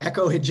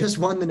 Echo had just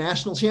won the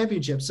national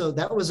championship, so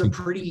that was a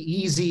pretty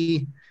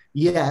easy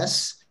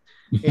yes.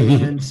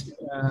 And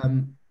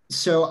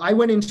so I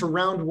went into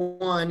round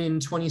 1 in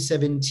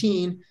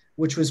 2017,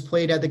 which was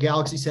played at the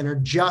Galaxy Center,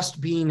 just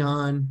being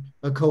on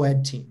a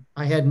co-ed team.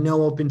 I had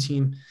no open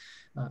team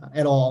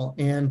at all.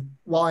 And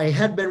while I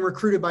had been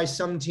recruited by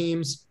some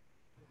teams,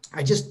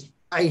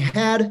 I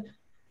had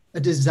a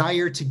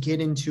desire to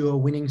get into a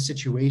winning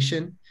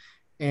situation.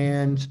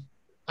 And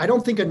I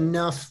don't think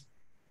enough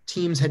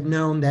teams had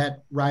known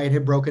that Riot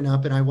had broken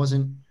up and I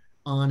wasn't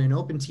on an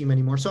open team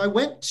anymore. So I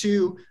went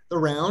to the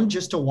round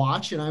just to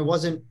watch, and I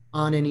wasn't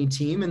on any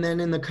team. And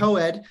then in the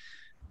co-ed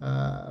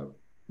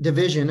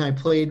division, I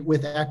played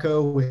with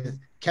Echo, with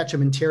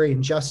Ketchum and Terry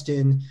and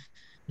Justin,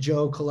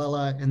 Joe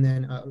Colella, and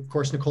then of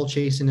course Nicole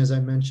Chasen, as I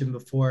mentioned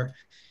before,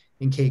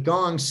 and Kate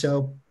Gong.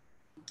 So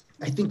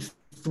I think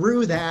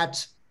through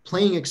that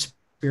playing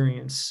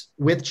experience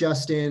with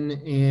Justin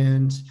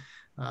and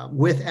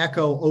with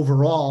Echo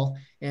overall,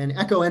 and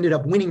Echo ended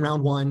up winning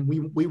round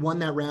 1. We won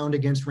that round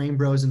against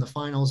Rainbows in the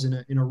finals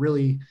in a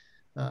really,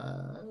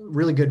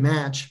 really good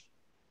match.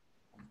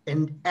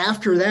 And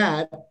after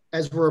that,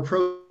 as we're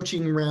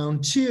approaching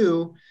round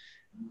 2,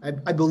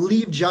 I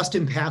believe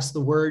Justin passed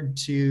the word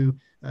to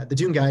the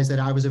Doom guys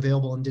that I was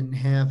available and didn't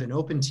have an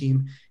open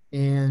team.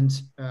 And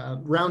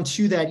round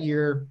 2 that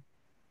year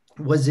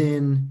was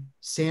in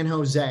San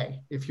Jose.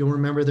 If you'll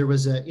remember, there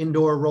was an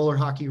indoor roller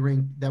hockey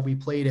rink that we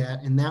played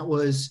at, and that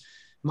was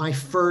my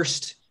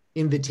first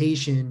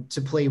invitation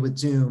to play with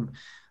Doom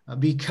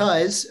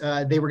because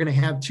they were going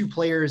to have 2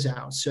 players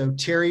out. So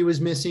Terry was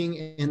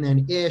missing, and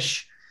then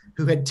Ish,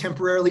 who had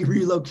temporarily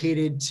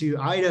relocated to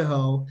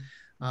Idaho,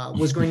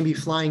 was going to be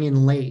flying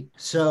in late.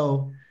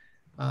 So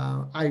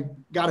I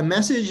got a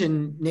message,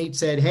 and Nate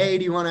said, "Hey,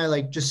 do you want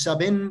to just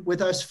sub in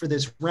with us for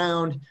this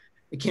round?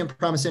 I can't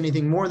promise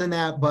anything more than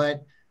that,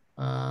 but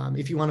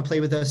if you want to play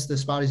with us, the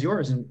spot is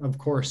yours." And of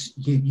course,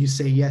 you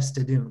say yes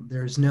to Doom.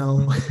 There's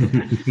no,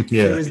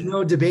 there was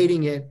no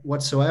debating it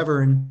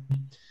whatsoever. And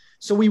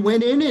so we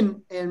went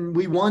in and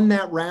we won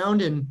that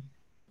round. And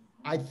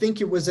I think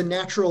it was a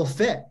natural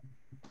fit.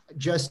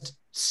 Just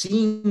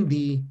seeing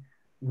the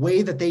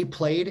way that they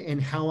played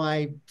and how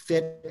I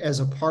fit as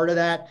a part of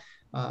that.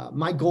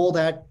 My goal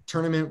that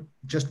tournament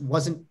just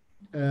wasn't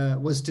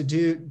was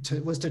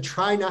to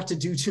try not to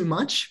do too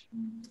much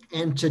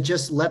and to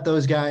just let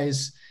those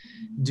guys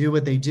do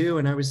what they do.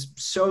 And I was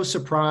so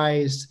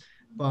surprised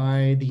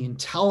by the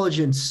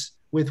intelligence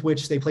with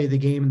which they play the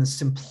game and the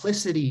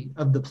simplicity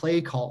of the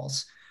play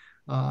calls.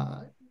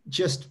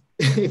 Just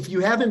if you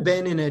haven't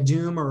been in a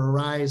Doom or a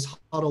Rise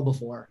huddle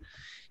before,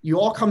 you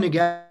all come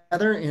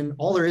together and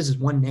all there is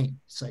one name.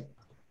 It's like,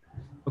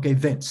 okay,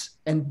 Vince,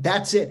 and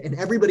that's it. And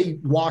everybody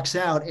walks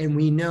out and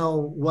we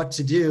know what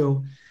to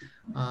do.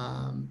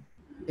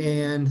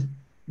 And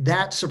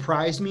that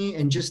surprised me,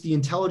 and just the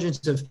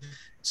intelligence of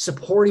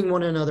supporting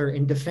one another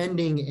and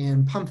defending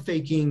and pump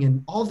faking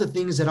and all the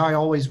things that I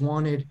always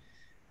wanted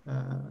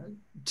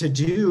to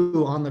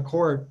do on the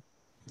court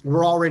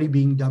were already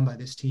being done by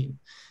this team.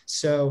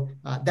 So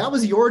that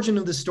was the origin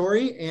of the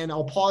story, and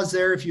I'll pause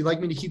there. If you'd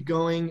like me to keep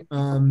going,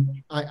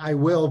 I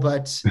will,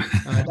 but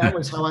that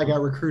was how I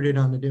got recruited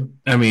on the Doom.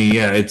 I mean,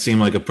 yeah, it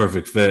seemed like a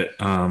perfect fit.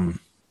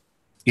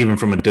 Even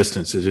from a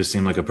distance, it just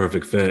seemed like a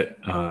perfect fit.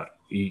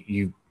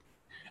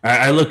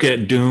 I look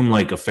at Doom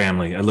like a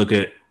family. I look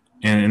at,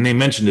 and they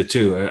mentioned it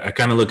too, I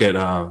kind of look at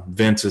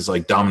Vince as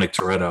like Dominic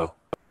Toretto.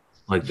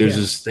 Like there's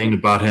this thing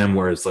about him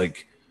where it's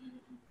like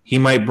he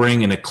might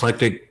bring an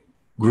eclectic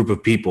group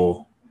of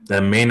people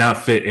that may not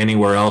fit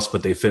anywhere else,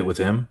 but they fit with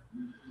him.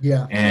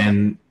 Yeah.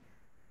 And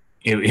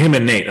him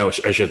and Nate,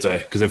 I should say,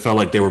 because it felt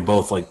like they were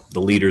both like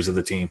the leaders of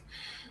the team.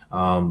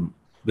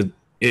 But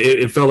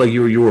it felt like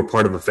you were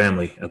part of a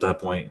family at that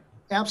point.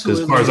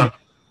 Absolutely. As far as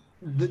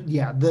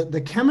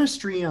the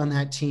chemistry on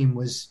that team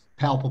was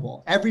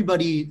palpable.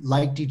 Everybody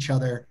liked each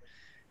other.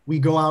 We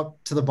go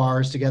out to the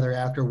bars together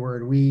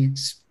afterward. We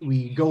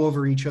go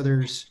over each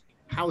other's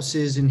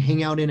houses and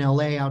hang out in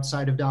LA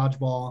outside of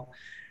dodgeball.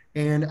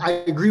 And I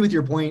agree with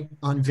your point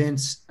on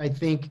Vince. I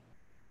think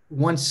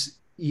once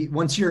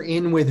you're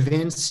in with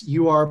Vince,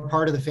 you are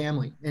part of the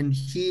family. And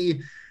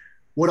he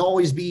would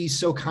always be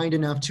so kind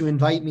enough to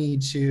invite me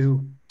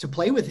to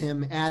play with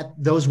him at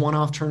those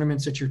one-off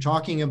tournaments that you're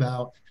talking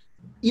about.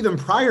 Even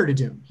prior to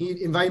Doom,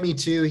 he invited me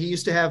to, he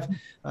used to have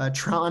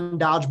Tron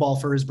dodgeball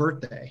for his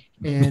birthday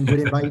and would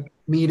invite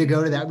me to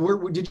go to that.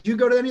 Did you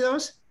go to any of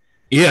those?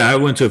 Yeah, I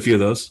went to a few of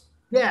those.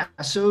 Yeah.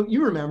 So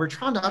you remember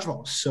Tron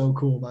dodgeball was so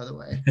cool, by the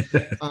way.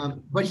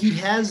 But he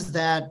has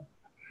that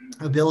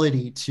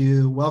ability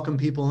to welcome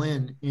people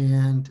in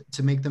and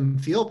to make them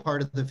feel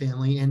part of the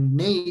family. And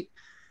Nate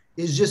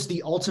is just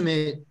the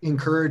ultimate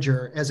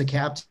encourager as a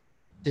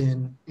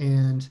captain.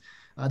 And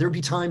there'd be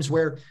times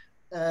where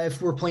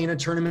if we're playing a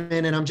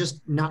tournament and I'm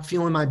just not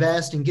feeling my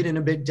best and getting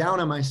a bit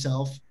down on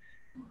myself,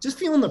 just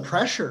feeling the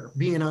pressure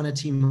being on a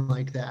team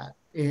like that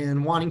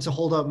and wanting to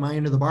hold up my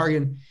end of the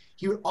bargain,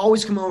 he would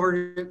always come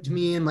over to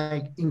me and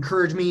like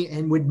encourage me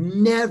and would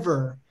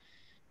never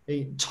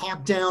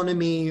talk down to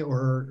me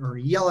or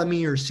yell at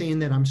me or saying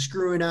that I'm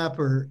screwing up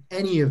or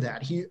any of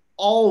that. He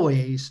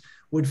always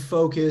would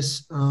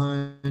focus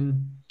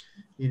on,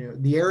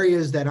 the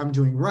areas that I'm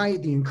doing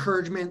right, the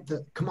encouragement,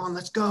 the come on,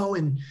 let's go.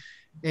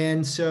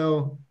 And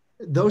so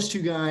those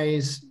two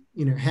guys,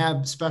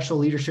 have special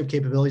leadership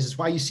capabilities. It's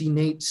why you see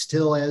Nate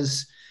still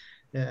as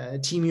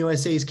Team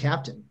USA's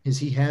captain, is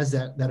he has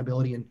that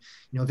ability. And,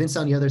 Vince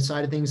on the other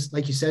side of things,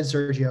 like you said,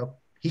 Sergio,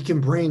 he can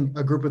bring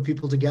a group of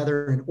people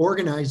together and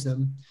organize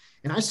them.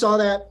 And I saw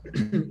that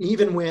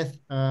even with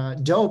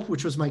Dope,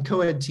 which was my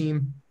co-ed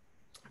team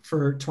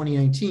for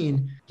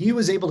 2019. He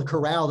was able to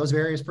corral those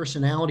various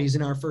personalities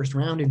in our first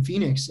round in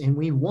Phoenix, and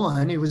we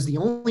won. It was the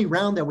only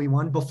round that we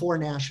won before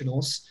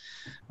nationals,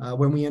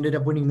 when we ended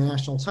up winning the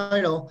national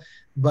title.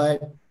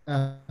 But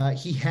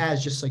he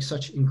has just like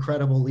such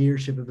incredible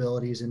leadership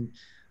abilities and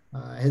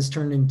has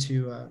turned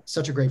into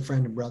such a great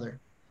friend and brother.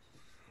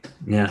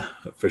 Yeah,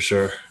 for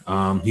sure.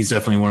 He's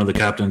definitely one of the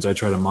captains I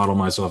try to model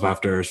myself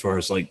after, as far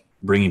as like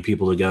bringing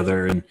people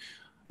together and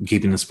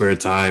keeping the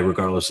spirits high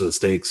regardless of the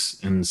stakes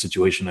and the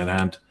situation at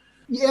hand.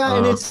 Yeah,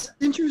 and it's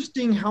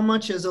interesting how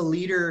much as a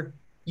leader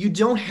you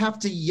don't have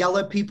to yell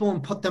at people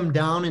and put them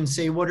down and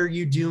say, what are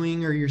you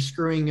doing, or you're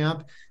screwing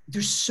up.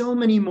 There's so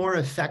many more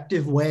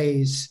effective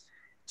ways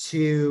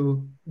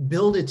to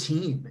build a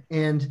team.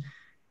 And,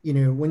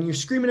 when you're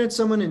screaming at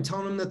someone and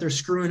telling them that they're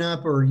screwing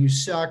up or you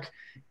suck,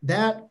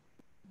 that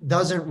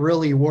doesn't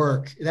really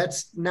work.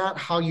 That's not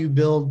how you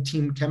build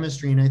team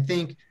chemistry. And I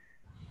think,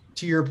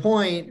 to your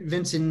point,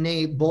 Vince and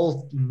Nate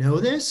both know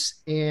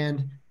this.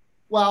 And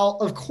while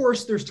of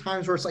course there's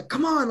times where it's like,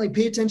 come on, like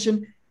pay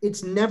attention.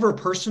 It's never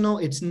personal.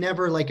 It's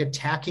never like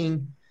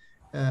attacking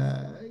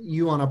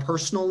you on a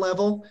personal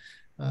level.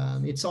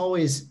 It's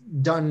always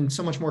done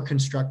so much more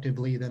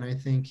constructively than I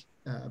think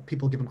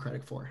people give him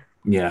credit for.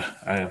 Yeah,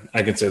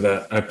 I can say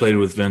that. I played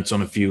with Vince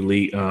on a few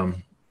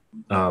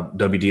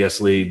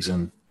WDS leagues,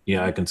 and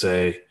yeah, I can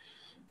say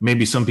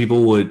maybe some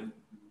people would,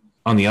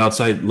 on the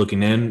outside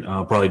looking in,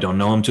 probably don't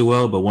know him too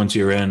well, but once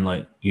you're in,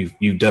 like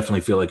you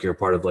definitely feel like you're a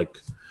part of like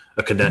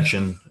a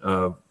connection,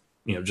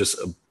 just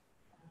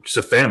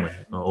a family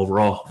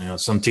overall.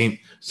 Some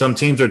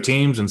teams are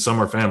teams and some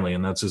are family,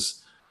 and that's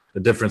just the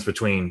difference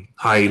between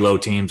high, low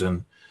teams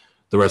and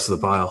the rest of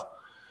the pile.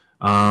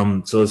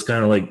 So let's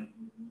kind of like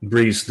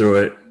breeze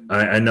through it.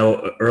 I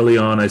know early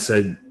on I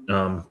said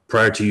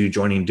prior to you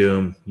joining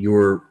Doom, you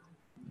were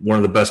one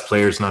of the best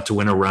players not to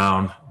win a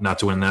round, not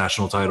to win the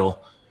national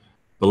title.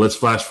 But let's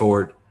flash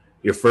forward.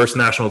 Your first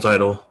national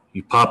title,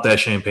 you pop that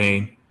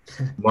champagne.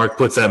 Mark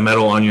puts that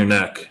medal on your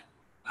neck.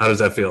 How does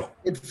that feel?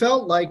 It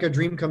felt like a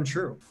dream come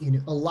true.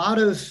 A lot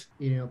of,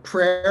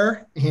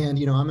 prayer, and,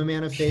 I'm a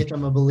man of faith.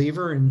 I'm a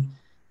believer, and,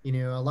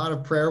 a lot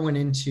of prayer went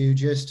into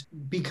just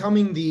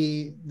becoming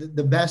the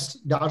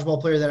best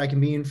dodgeball player that I can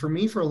be. And for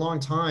me, for a long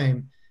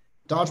time,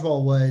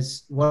 dodgeball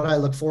was what I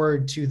look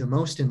forward to the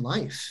most in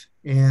life.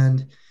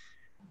 And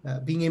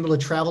being able to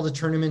travel to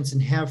tournaments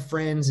and have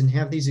friends and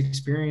have these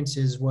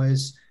experiences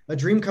was a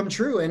dream come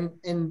true.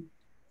 And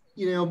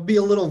be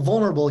a little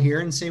vulnerable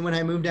here and say, when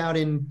I moved out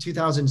in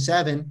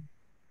 2007,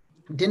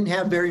 didn't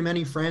have very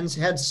many friends,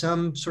 had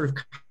some sort of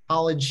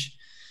college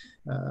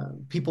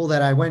people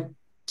that I went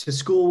to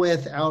school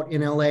with out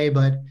in LA,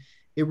 but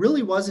it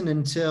really wasn't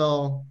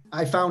until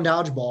I found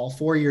dodgeball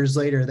 4 years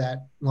later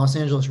that Los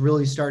Angeles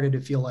really started to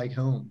feel like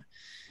home.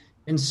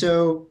 And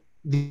so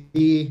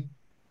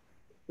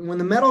when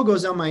the medal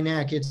goes on my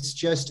neck, it's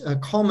just a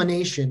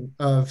culmination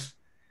of,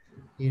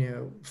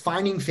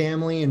 finding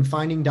family and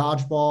finding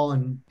dodgeball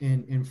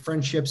and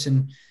friendships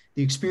and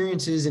the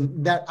experiences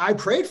and that I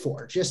prayed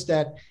for, just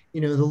that,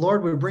 the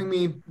Lord would bring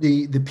me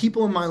the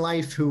people in my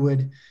life who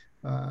would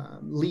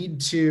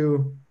lead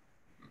to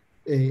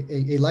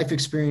a life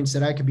experience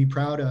that I could be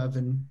proud of.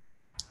 And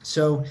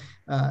so,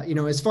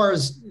 as far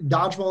as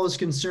dodgeball is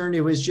concerned,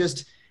 it was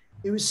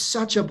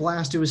such a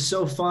blast. It was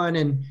so fun.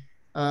 And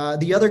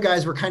the other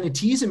guys were kind of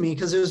teasing me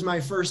because it was my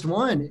first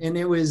one and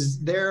it was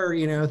their,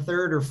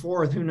 third or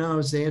fourth, who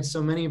knows? They had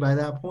so many by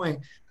that point.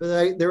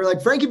 But they were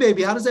like, Frankie,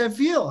 baby, how does that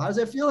feel? How does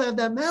that feel to have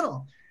that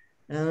medal?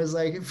 And I was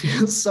like, it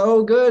feels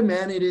so good,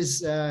 man. It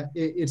is,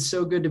 it's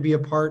so good to be a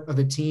part of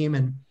a team.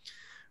 And,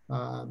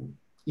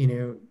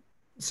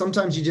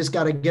 sometimes you just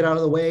got to get out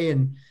of the way.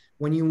 And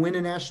when you win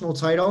a national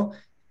title,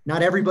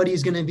 not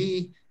everybody's going to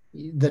be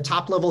the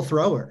top level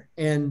thrower.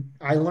 And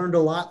I learned a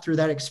lot through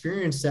that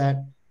experience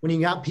that when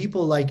you got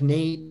people like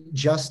Nate,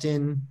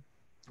 Justin,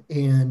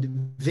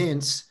 and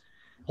Vince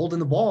holding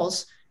the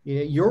balls,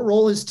 your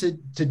role is to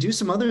do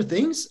some other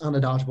things on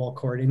the dodgeball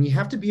court, and you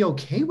have to be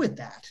okay with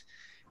that.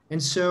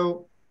 And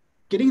so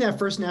getting that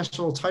first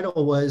national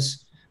title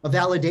was a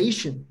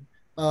validation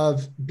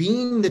of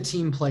being the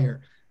team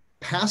player,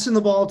 passing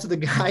the ball to the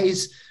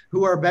guys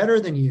who are better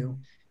than you,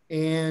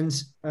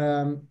 and,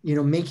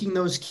 making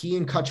those key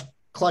and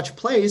clutch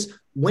plays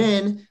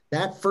when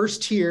that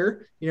first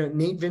tier,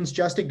 Nate, Vince,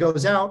 Justin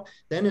goes out,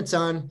 then it's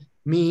on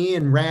me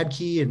and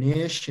Radke and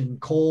Ish and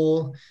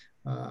Cole,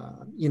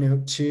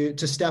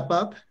 to step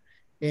up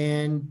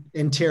and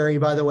Terry,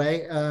 by the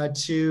way,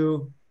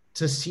 to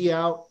see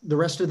out the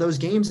rest of those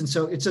games. And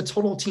so it's a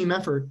total team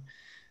effort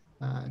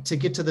to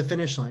get to the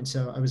finish line.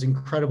 So I was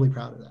incredibly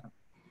proud of that.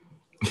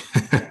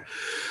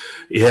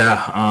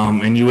 Yeah.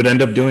 And you would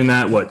end up doing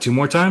that, what, 2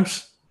 more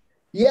times?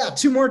 Yeah,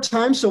 2 more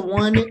times. So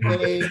one,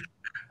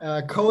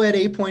 a co-ed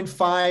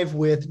 8.5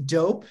 with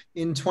Dope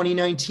in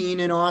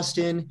 2019 in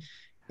Austin.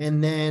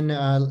 And then,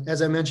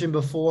 as I mentioned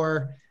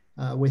before,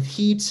 with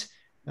Heat,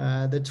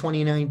 the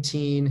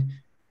 2019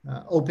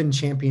 Open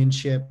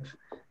Championship,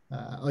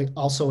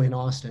 also in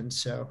Austin.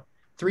 So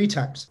 3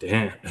 times.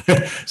 Damn.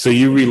 So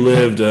you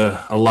relived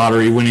a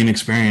lottery winning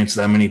experience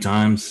that many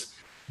times.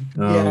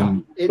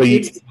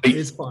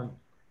 It's fun.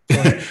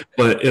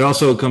 But it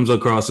also comes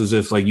across as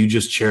if like you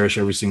just cherish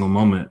every single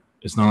moment.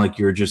 It's not like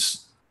you're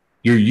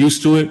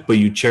used to it, but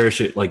you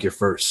cherish it like you're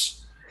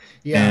first.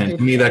 Yeah. And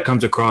to me, that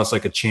comes across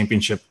like a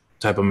championship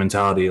type of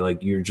mentality.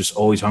 Like you're just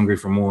always hungry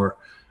for more,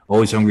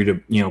 always hungry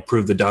to,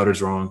 prove the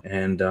doubters wrong.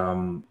 And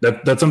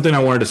that's something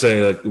I wanted to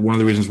say. Like one of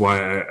the reasons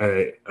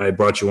why I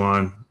brought you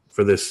on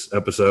for this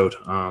episode.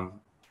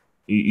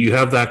 You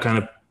have that kind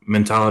of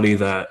mentality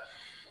that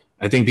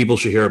I think people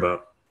should hear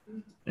about.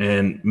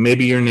 And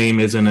maybe your name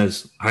isn't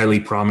as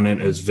highly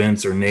prominent as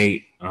Vince or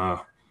Nate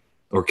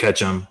or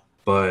Ketchum,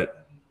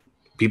 but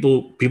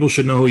people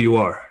should know who you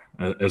are.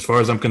 As far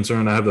as I'm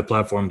concerned, I have the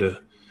platform to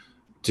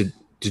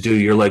do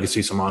your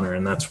legacy some honor,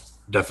 and that's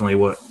definitely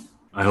what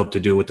I hope to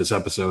do with this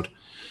episode.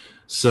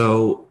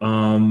 So,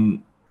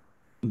 kind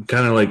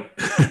of like,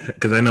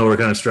 because I know we're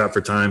kind of strapped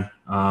for time.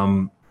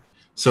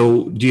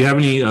 So, do you have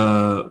any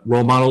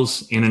role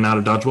models in and out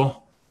of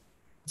dodgeball?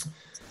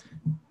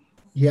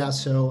 Yeah.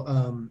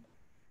 So,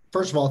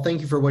 first of all,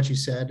 thank you for what you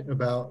said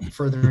about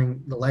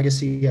furthering the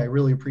legacy. I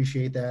really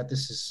appreciate that.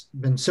 This has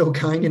been so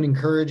kind and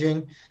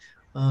encouraging.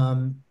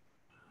 Role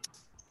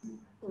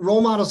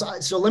models.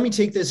 So let me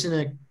take this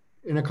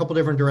in a couple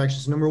different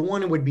directions. Number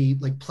one, it would be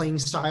like playing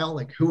style.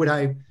 Like who would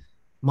I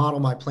model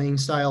my playing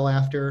style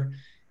after?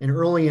 And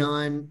early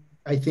on,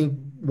 I think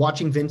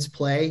watching Vince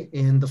play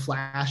and the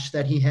flash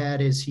that he had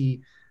as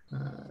he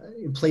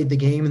played the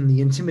game and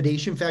the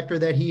intimidation factor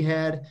that he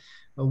had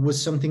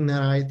was something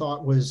that I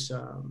thought was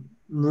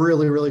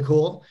really, really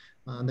cool.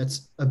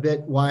 That's a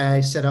bit why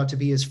I set out to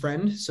be his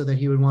friend, so that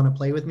he would want to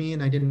play with me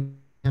and I didn't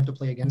have to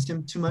play against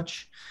him too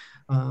much.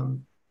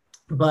 Um,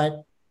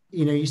 but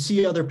you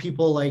see other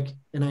people like,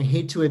 and I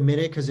hate to admit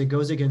it because it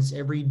goes against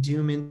every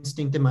doom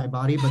instinct in my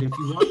body, but if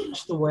you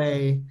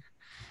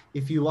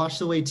watch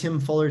the way Tim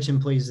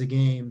Fullerton plays the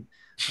game,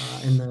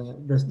 and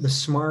the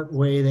smart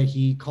way that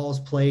he calls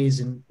plays,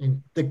 and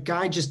the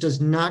guy just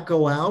does not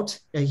go out.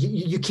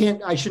 You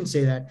can't. I shouldn't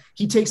say that.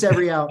 He takes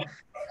every out.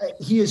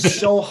 He is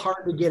so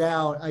hard to get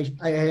out.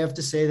 I have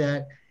to say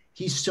that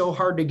he's so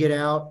hard to get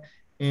out,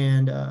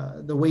 and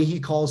the way he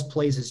calls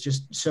plays is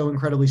just so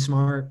incredibly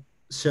smart.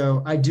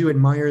 So I do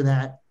admire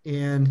that,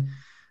 and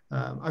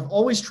I've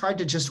always tried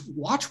to just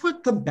watch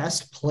what the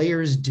best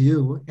players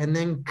do and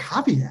then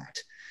copy that.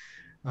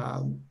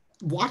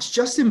 Watch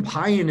Justin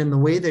Pyan in the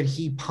way that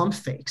he pump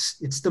fakes.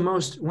 It's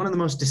one of the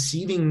most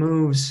deceiving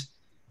moves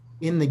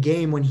in the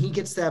game. When he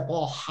gets that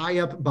ball high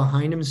up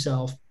behind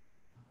himself,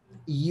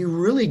 you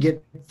really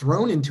get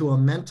thrown into a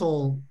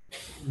mental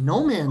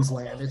no man's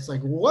land. It's like,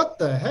 what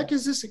the heck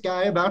is this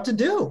guy about to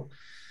do?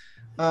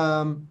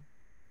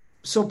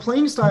 So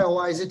playing style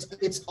wise,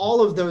 it's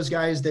all of those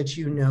guys that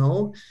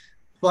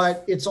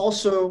but it's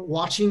also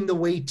watching the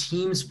way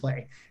teams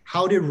play.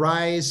 How did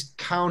Rise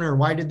counter?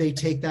 Why did they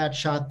take that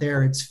shot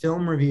there? It's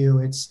film review.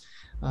 It's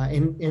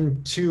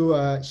and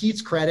to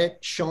Heat's credit,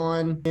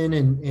 Sean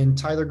and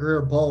Tyler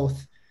Greer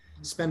both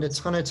spend a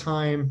ton of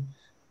time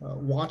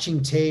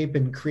watching tape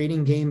and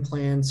creating game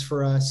plans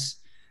for us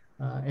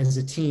as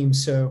a team.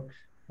 So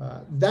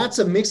that's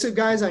a mix of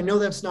guys. I know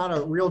that's not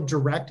a real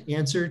direct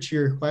answer to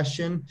your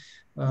question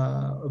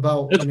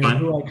about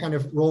who I kind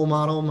of role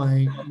model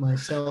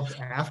myself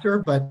after,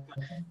 but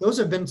those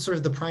have been sort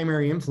of the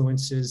primary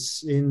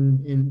influences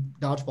in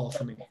dodgeball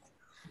for me.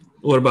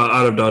 What about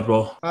out of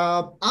dodgeball?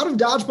 Out of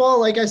dodgeball,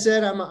 like I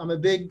said, I'm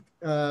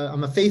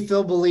a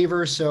faith-filled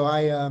believer, so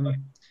I'm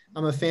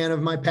a fan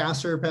of my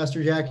pastor,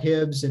 Pastor Jack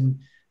Hibbs, and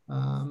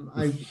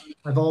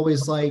I've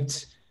always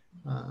liked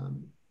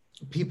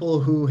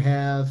people who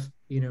have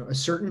a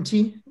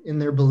certainty in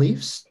their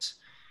beliefs,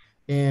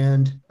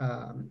 and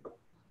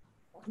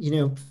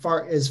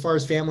as far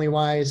as family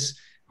wise,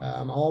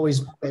 I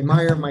always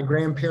admire my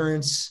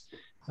grandparents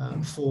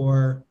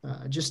for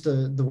just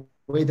the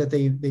way that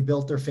they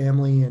built their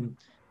family, and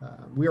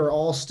we are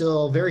all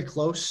still very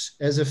close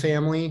as a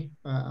family.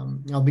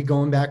 I'll be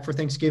going back for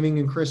Thanksgiving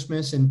and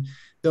Christmas, and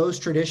those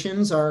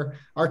traditions are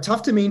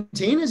tough to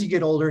maintain as you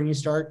get older and you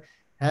start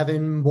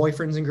having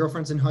boyfriends and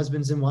girlfriends and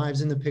husbands and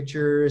wives in the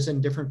pictures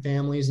and different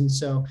families. And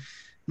so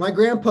my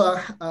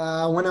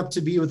grandpa went up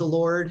to be with the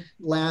Lord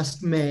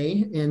last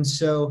May. And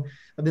so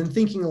I've been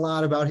thinking a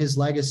lot about his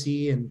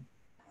legacy and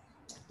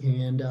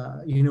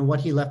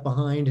what he left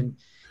behind. And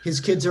his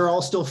kids are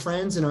all still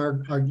friends, and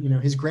are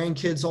his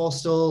grandkids all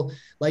still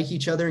like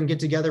each other and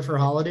get together for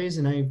holidays.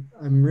 And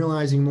I'm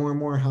realizing more and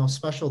more how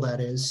special that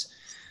is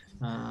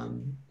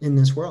in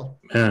this world.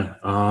 Yeah.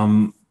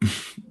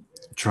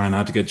 Try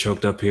not to get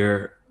choked up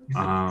here.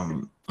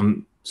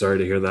 I'm sorry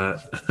to hear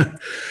that.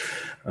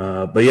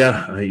 But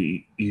yeah,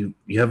 you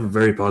have a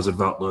very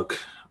positive outlook,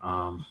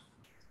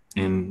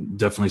 and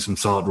definitely some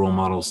solid role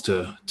models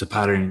to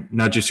pattern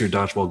not just your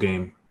dodgeball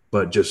game,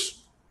 but just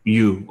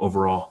you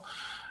overall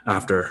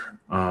after.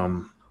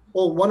 Well,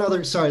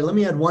 let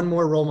me add one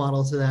more role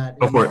model to that.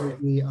 Go for it.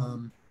 Would be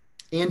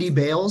Andy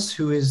Bales,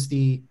 who is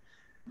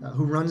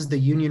who runs the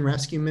Union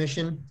Rescue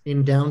Mission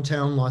in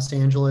downtown Los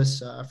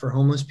Angeles for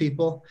homeless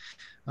people.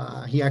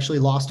 He actually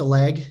lost a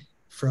leg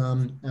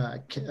from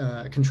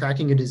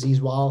contracting a disease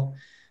while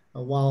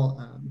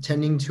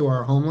tending to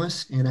our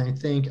homeless. And I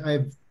think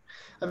I've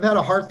had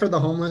a heart for the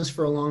homeless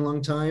for a long,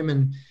 long time,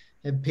 and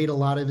have paid a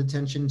lot of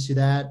attention to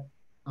that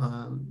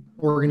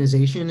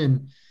organization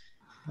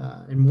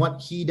and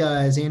what he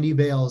does. Andy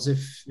Bales,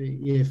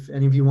 if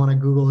any of you want to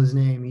Google his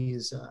name,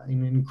 he's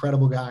an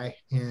incredible guy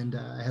and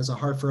has a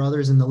heart for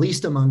others and the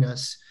least among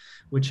us,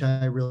 which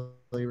I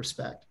really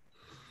respect.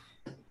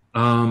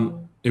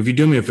 If you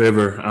do me a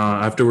favor,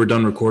 after we're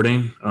done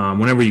recording,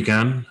 whenever you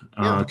can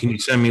you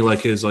send me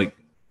like his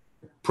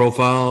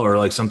profile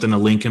or something to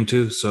link him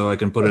to, so I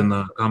can put it in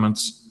the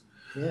comments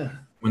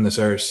when this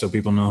airs, so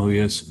people know who he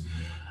is.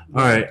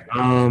 All right.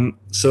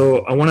 So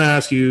I want to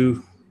ask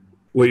you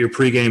what your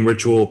pregame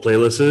ritual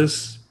playlist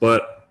is,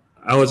 but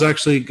I want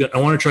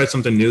to try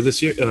something new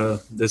this year,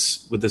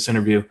 with this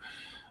interview.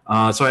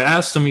 So I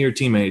asked some of your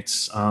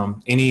teammates,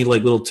 any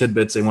little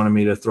tidbits they wanted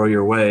me to throw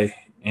your way.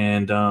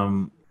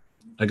 And,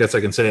 I guess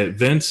I can say it.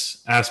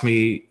 Vince asked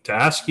me to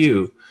ask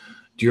you,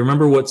 do you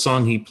remember what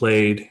song he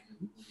played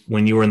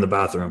when you were in the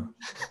bathroom?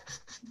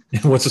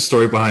 And what's the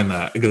story behind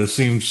that? Because it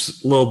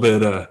seems a little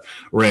bit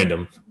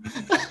random.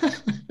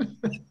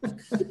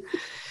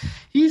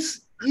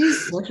 He's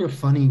such a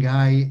funny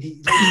guy.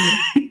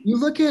 You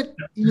look at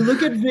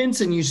Vince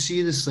and you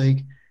see this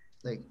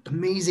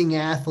amazing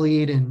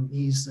athlete, and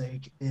he's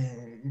an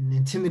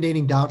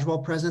intimidating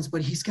dodgeball presence,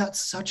 but he's got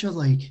such an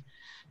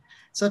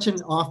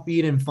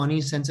offbeat and funny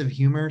sense of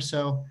humor.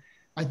 So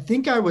I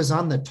think I was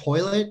on the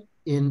toilet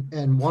in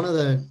one of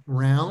the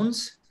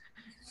rounds,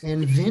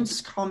 and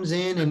Vince comes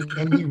in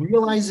and he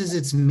realizes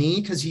it's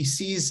me because he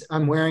sees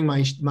I'm wearing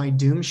my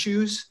Doom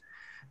shoes.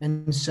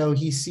 And so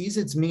he sees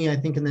it's me, I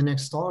think, in the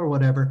next stall or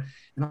whatever.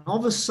 And all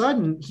of a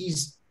sudden,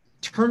 he's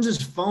turns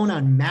his phone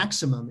on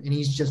maximum and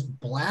he's just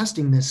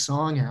blasting this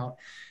song out.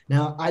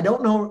 Now, I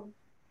don't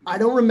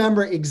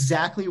remember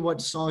exactly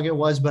what song it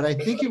was, but I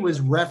think it was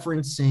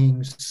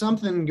referencing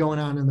something going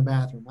on in the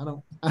bathroom. I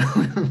don't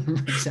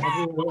remember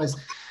exactly what it was.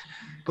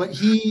 But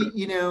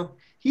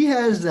he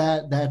has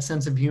that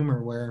sense of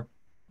humor where,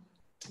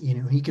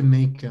 he can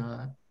make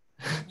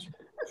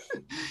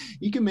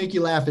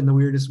you laugh in the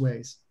weirdest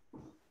ways.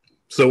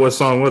 So what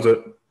song was it?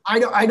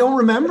 I don't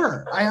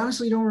remember. I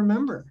honestly don't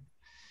remember.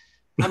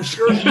 I'm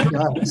sure he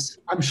does.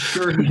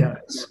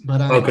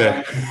 But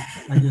Okay.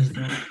 I just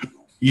don't.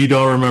 You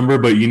don't remember,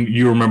 but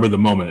you remember the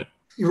moment.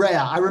 Right.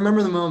 I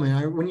remember the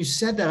moment. When you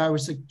said that, I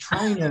was like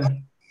trying to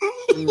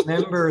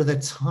remember the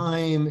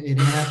time it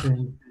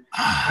happened.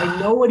 I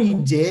know what he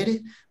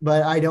did,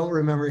 but I don't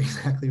remember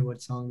exactly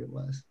what song it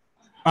was.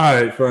 All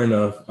right, fair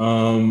enough.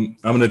 I'm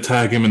going to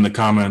tag him in the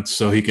comments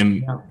so he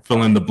can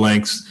fill in the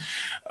blanks.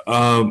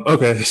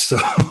 Okay, so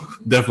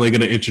definitely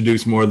going to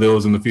introduce more of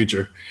those in the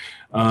future.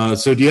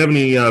 So do you have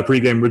any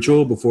pregame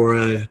ritual before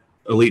an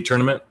elite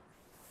tournament?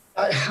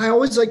 I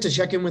always like to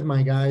check in with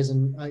my guys,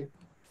 and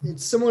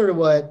it's similar to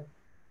what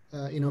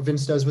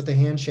Vince does with the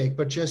handshake,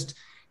 but just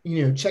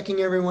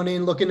checking everyone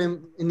in, looking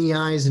them in the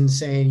eyes, and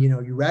saying,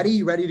 you ready?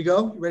 You ready to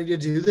go? You ready to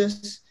do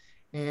this?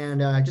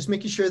 And just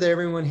making sure that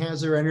everyone has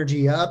their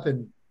energy up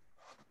and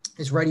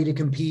is ready to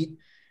compete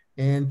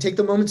and take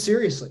the moment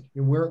seriously.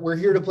 And we're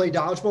here to play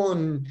dodgeball,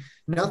 and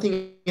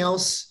nothing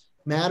else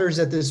matters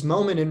at this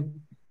moment. And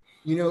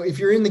if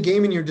you're in the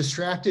game and you're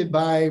distracted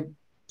by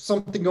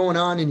something going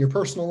on in your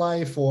personal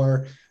life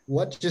or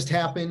what just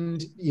happened,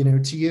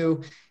 to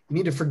you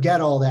need to forget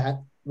all that,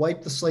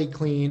 wipe the slate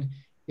clean,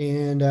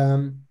 and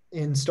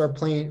start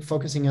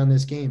focusing on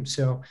this game.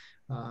 So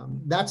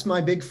that's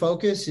my big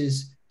focus,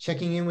 is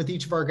checking in with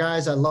each of our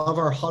guys. I love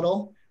our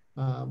huddle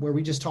where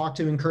we just talk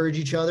to encourage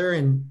each other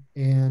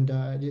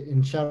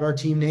and shout our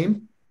team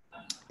name.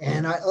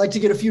 And I like to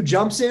get a few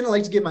jumps in. I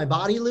like to get my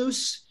body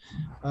loose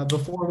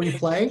before we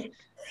play,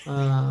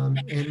 and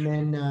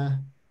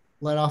then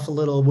let off a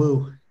little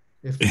woo.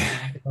 If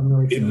I'm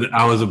really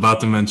I was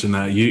about to mention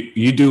that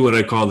you do what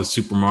I call the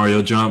Super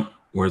Mario jump,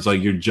 where it's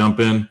like you're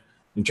jumping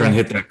and trying to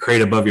hit that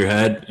crate above your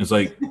head. It's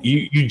like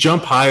you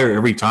jump higher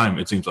every time.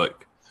 It seems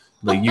like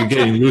you're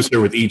getting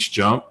looser with each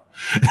jump.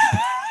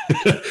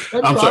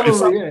 I'm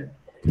sorry.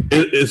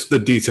 It's the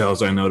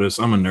details I notice.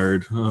 I'm a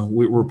nerd.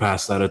 We're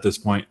past that at this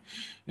point.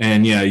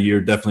 And yeah,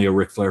 you're definitely a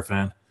Ric Flair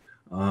fan.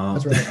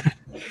 That's right.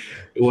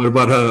 What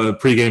about a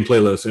pregame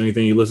playlist?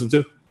 Anything you listen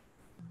to?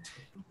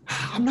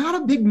 I'm not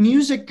a big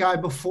music guy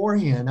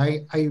beforehand.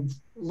 I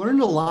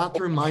learned a lot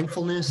through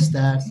mindfulness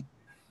that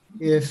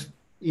if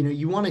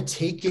you want to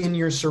take in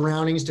your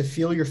surroundings, to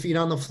feel your feet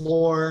on the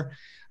floor,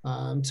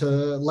 to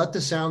let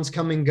the sounds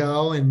come and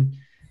go. And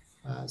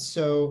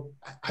so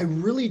I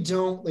really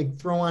don't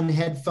throw on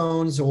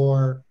headphones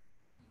or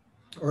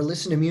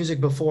listen to music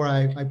before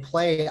I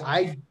play.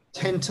 I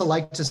tend to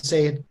like to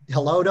say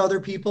hello to other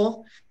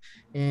people,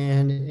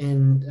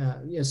 and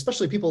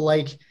especially people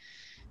like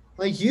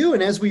you.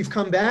 And as we've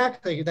come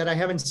back, that I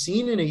haven't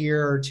seen in a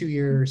year or 2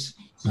 years,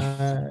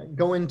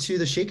 going to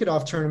the Shake It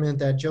Off tournament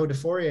that Joe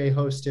DeFourier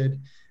hosted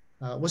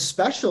was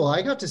special.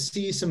 I got to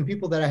see some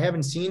people that I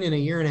haven't seen in a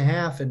year and a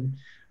half. And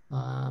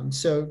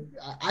so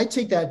I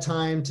take that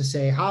time to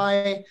say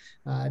hi,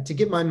 to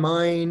get my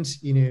mind,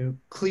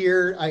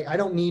 clear. I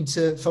don't need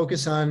to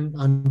focus on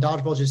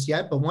dodgeball just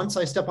yet, but once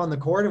I step on the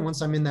court and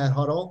once I'm in that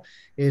huddle,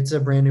 it's a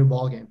brand new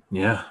ball game.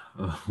 Yeah.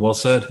 Well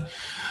said.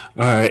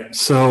 All right.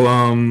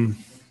 So,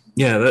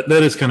 yeah,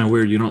 that is kind of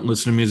weird. You don't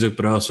listen to music,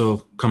 but I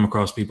also come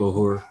across people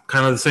who are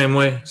kind of the same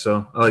way.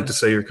 So I like to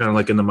say you're kind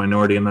of in the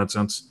minority in that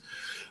sense.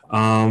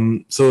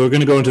 So we're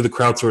going to go into the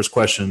crowdsourced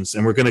questions,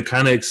 and we're going to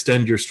kind of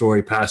extend your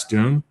story past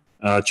Doom.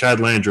 Chad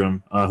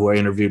Landrum, who I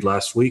interviewed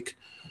last week.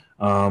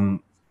 How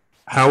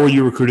were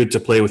you recruited to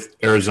play with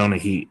Arizona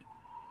Heat?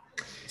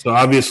 So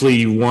obviously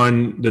you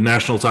won the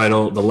national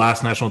title. The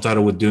last national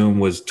title with Doom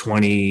was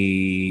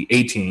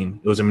 2018.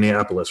 It was in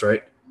Minneapolis,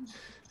 right?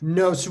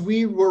 No, so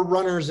we were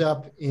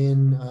runners-up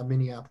in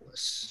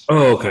Minneapolis.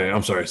 Oh, okay.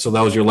 I'm sorry. So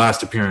that was your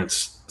last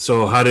appearance.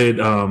 So how did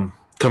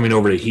coming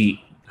over to Heat,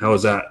 how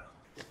was that?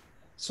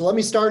 So let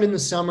me start in the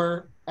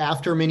summer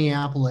after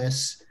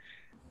Minneapolis.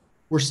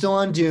 We're still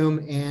on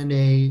Doom, and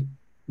a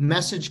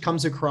message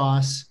comes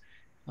across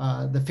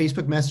the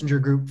Facebook Messenger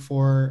group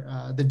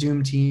for the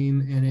Doom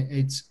team, and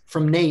it's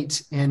from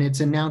Nate, and it's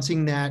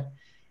announcing that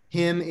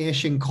him,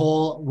 Ish, and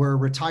Cole were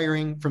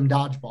retiring from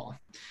dodgeball.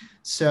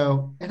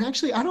 So, and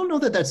actually, I don't know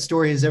that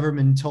story has ever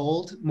been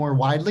told more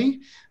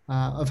widely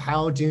of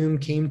how Doom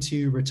came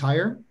to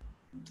retire,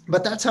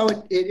 but that's how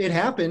it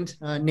happened.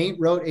 Nate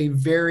wrote a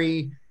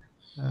very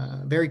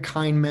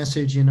kind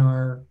message in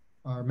our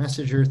our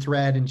messenger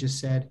thread and just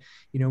said,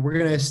 we're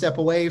going to step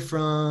away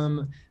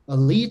from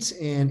elite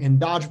and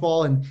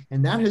dodgeball.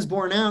 And that has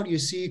borne out. You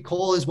see,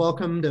 Cole has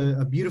welcomed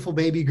a beautiful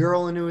baby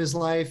girl into his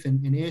life.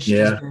 And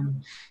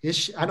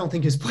Ish, I don't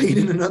think has played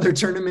in another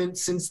tournament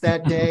since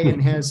that day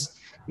and has,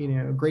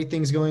 great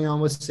things going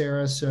on with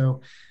Sarah.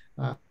 So,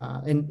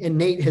 and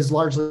Nate has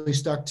largely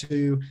stuck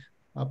to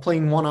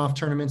playing one-off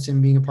tournaments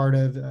and being a part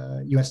of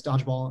U.S.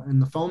 dodgeball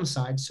and the foam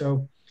side.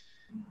 So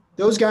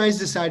those guys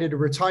decided to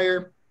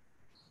retire.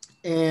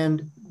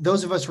 And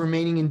those of us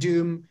remaining in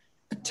Doom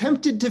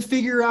attempted to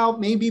figure out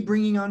maybe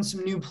bringing on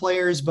some new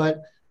players,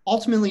 but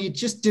ultimately it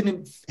just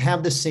didn't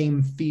have the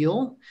same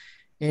feel.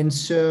 And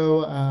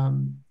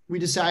so we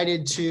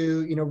decided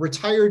to,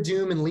 retire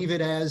Doom and leave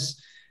it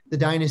as the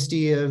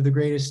dynasty of the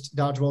greatest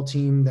dodgeball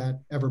team that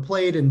ever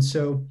played. And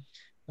so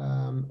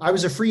I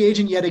was a free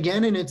agent yet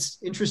again. And it's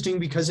interesting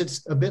because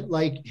it's a bit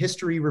like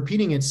history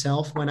repeating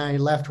itself. When I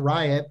left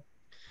Riot,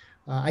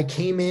 I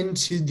came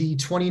into the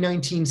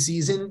 2019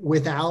 season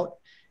without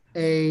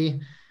a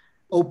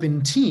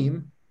open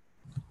team.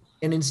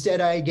 And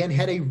instead, I again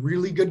had a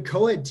really good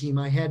co-ed team.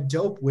 I had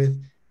Dope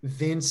with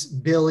Vince,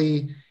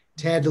 Billy,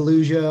 Tad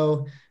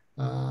DeLugio,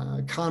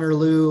 Connor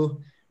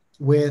Liu,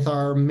 with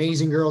our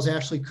amazing girls,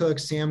 Ashley Cook,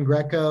 Sam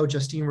Greco,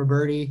 Justine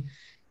Roberti.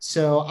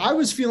 So I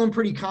was feeling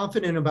pretty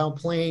confident about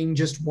playing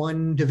just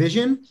one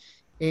division.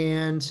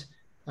 And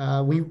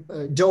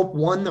Dope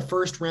won the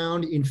first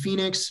round in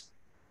Phoenix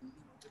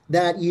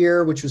that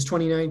year, which was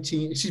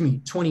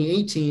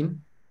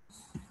 2018.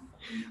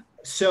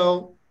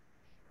 So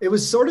it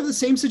was sort of the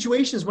same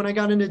situation as when I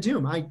got into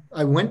Doom.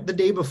 I went the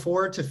day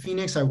before to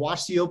Phoenix. I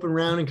watched the open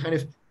round and kind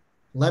of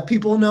let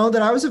people know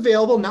that I was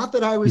available. Not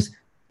that I was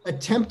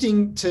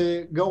attempting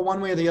to go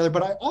one way or the other,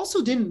 but I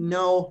also didn't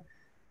know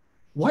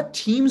what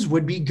teams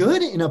would be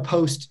good in a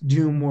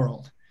post-Doom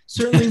world.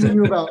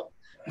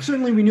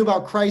 Certainly we knew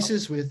about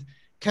Crisis with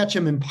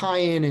Ketchum and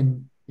Pyan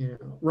and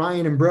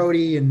Ryan and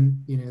Brody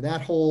and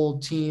that whole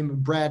team,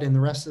 Brett and the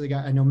rest of the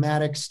guys. I know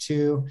Maddox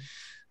too,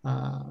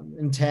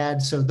 and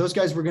Tad. So those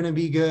guys were going to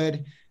be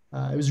good.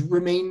 It was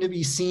remained to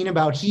be seen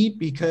about Heat,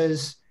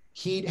 because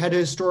Heat had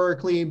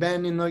historically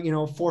been in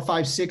the 4,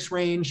 5, 6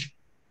 range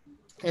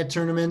at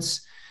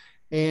tournaments,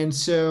 and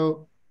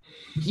so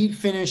Heat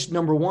finished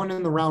number 1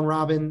 in the round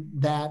robin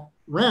that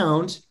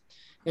round.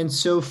 And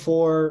so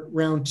for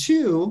round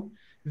 2,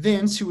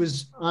 Vince, who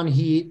was on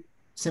Heat,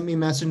 sent me a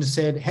message and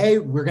said, "Hey,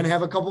 we're going to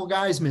have a couple of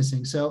guys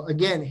missing." So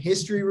again,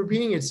 history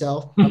repeating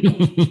itself.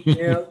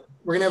 We're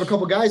going to have a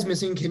couple of guys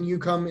missing. Can you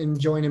come and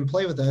join and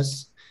play with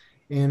us?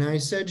 And I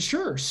said,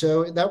 sure.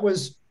 So that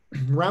was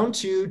round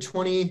 2,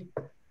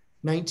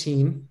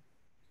 2019.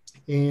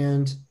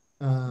 And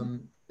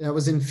that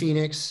was in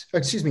Phoenix,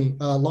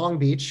 Long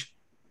Beach.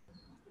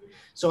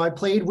 So I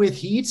played with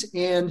Heat.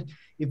 And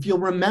if you'll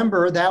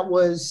remember, that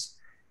was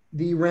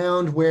the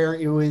round where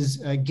it was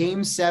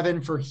game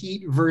 7 for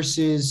Heat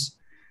versus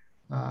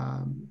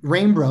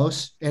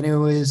Rainbros, and it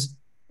was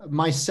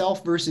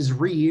myself versus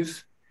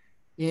Reeve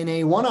in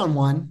a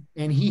one-on-one,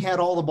 and he had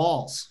all the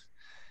balls.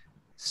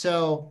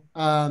 So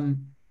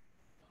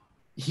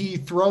he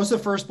throws the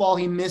first ball,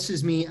 he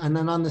misses me, and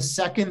then on the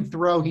second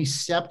throw, he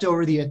stepped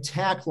over the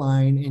attack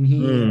line and he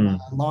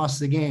lost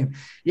the game.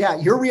 Yeah,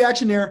 your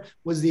reaction there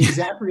was the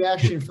exact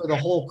reaction for the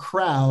whole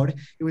crowd.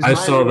 It was. I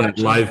saw that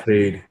live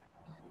feed.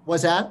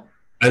 Was that?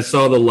 I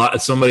saw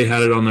somebody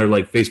had it on their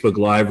Facebook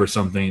Live or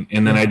something,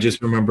 and then I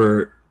just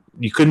remember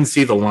you couldn't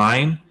see the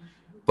line,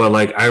 but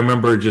I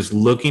remember just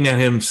looking at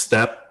him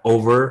step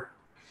over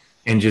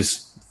and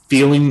just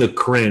feeling the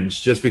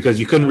cringe, just because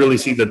you couldn't really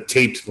see the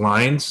taped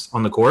lines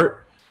on the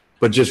court,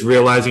 but just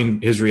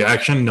realizing his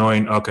reaction,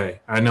 knowing,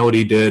 okay, I know what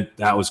he did.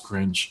 That was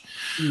cringe.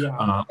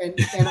 Yeah,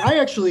 and I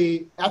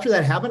actually, after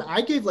that happened, I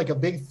gave a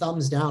big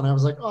thumbs down. I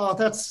was like, oh,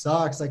 that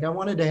sucks. I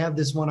wanted to have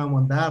this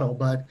one-on-one battle,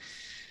 but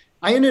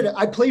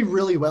I played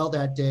really well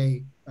that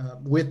day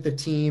with the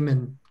team,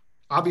 and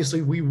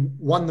obviously we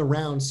won the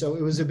round. So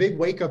it was a big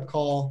wake-up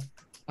call,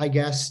 I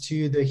guess,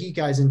 to the Heat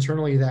guys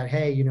internally that,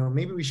 hey,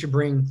 maybe we should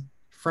bring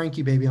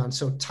Frankie Baby on.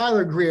 So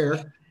Tyler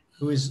Greer,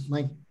 who is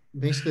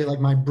basically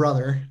my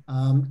brother,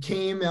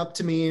 came up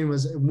to me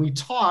and we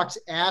talked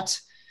at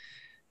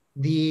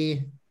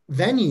the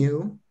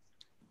venue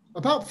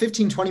about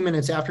 15, 20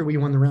 minutes after we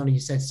won the round. He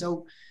said,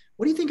 "So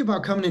what do you think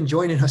about coming and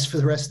joining us for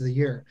the rest of the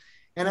year?"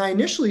 And I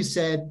initially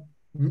said,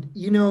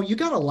 you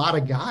got a lot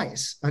of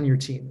guys on your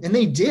team. And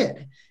they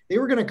did. They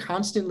were going to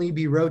constantly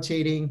be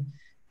rotating.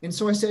 And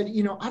so I said,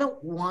 I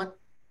don't want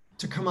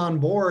to come on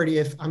board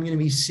if I'm going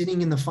to be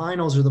sitting in the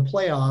finals or the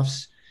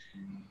playoffs,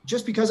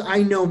 just because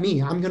I know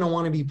me. I'm going to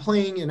want to be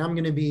playing and I'm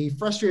going to be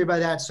frustrated by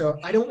that. So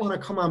I don't want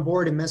to come on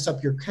board and mess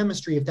up your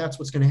chemistry if that's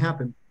what's going to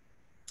happen.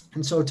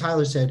 And so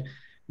Tyler said,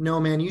 "No,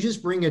 man, you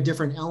just bring a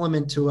different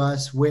element to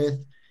us with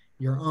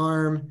your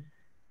arm.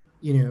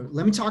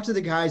 Let me talk to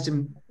the guys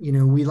and,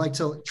 we'd like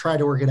to try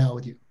to work it out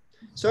with you."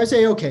 So I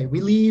say, okay, we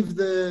leave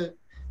the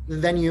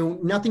venue.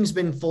 Nothing's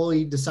been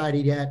fully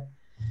decided yet.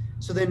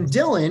 So then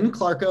Dylan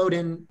Clark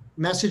Oden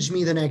messaged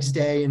me the next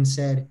day and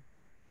said,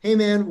 "Hey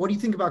man, what do you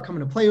think about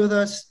coming to play with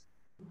us?"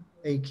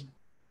 like,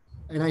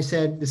 and I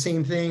said the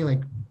same thing,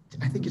 like,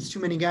 I think it's too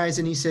many guys.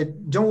 And he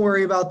said, don't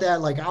worry about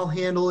that. Like, I'll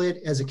handle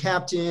it as a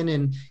captain.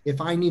 And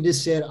if I need to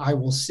sit, I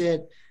will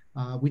sit.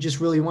 We just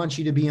really want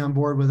you to be on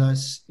board with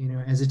us,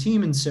 as a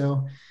team. And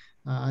so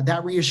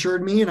that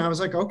reassured me. And I was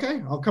like,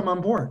 okay, I'll come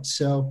on board.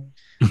 So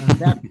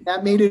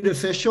that made it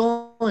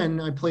official.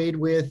 And I played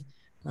with,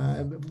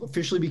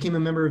 officially became a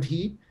member of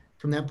Heat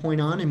from that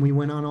point on. And we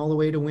went on all the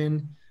way to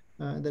win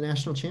the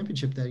national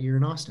championship that year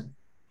in Austin.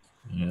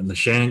 And the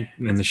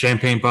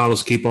champagne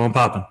bottles keep on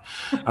popping.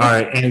 All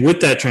right, and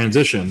with that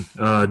transition,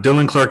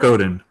 Dylan Clark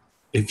Oden,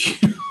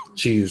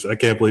 I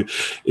can't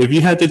believe, if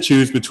you had to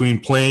choose between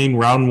playing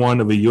round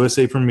 1 of a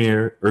USA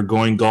premiere or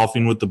going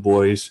golfing with the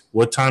boys,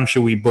 what time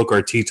should we book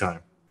our tee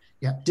time?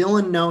 Yeah,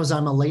 Dylan knows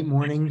I'm a late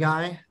morning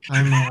guy.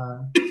 I'm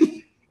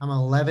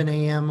 11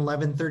 a.m.,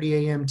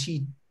 11:30 a.m.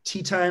 tea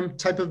time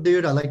type of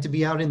dude. I like to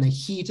be out in the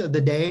heat of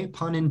the day,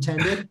 pun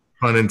intended.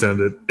 Pun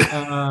intended.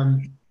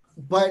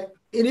 But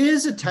it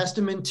is a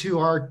testament to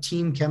our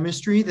team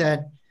chemistry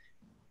that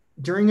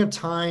during a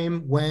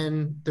time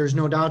when there's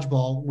no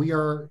dodgeball, we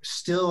are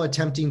still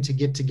attempting to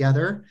get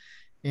together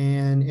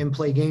and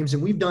play games.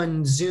 And we've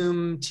done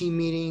Zoom team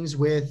meetings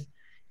with,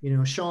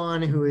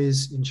 Sean, who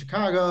is in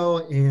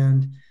Chicago,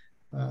 and,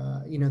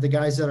 the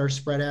guys that are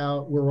spread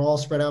out. We're all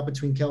spread out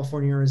between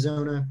California,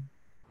 Arizona,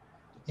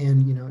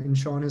 and, and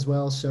Sean as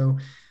well. So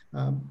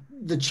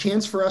the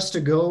chance for us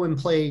to go and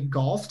play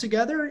golf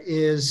together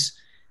is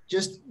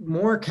just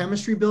more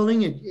chemistry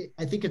building.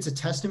 I think it's a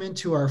testament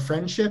to our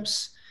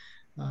friendships,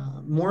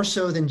 more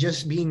so than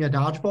just being a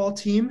dodgeball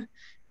team.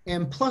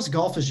 And plus,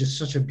 golf is just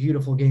such a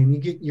beautiful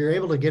game. You're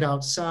able to get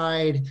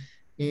outside.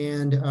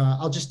 And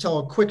I'll just tell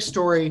a quick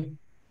story.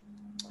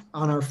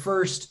 On our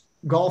first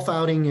golf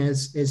outing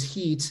as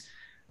Heat,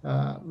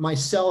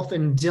 myself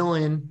and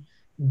Dylan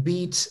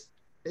beat,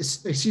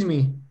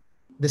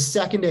 the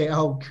second day.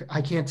 Oh,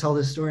 I can't tell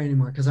this story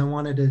anymore because I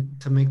wanted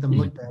to make them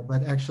look bad,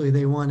 but actually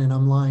they won and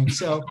I'm lying.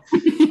 So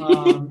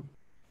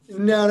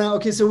no.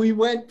 Okay. So we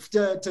went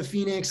to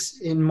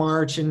Phoenix in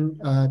March, and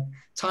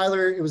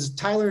it was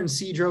Tyler and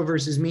Cedro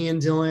versus me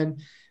and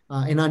Dylan.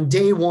 And on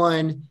day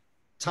 1,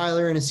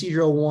 Tyler and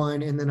Isidro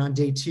won. And then on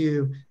day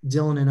 2,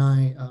 Dylan and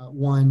I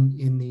won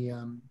in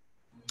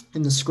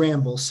the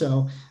scramble.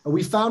 So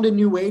we found a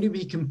new way to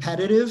be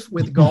competitive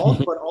with golf,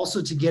 but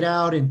also to get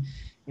out and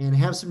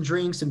have some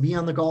drinks and be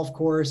on the golf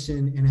course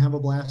and have a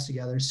blast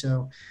together.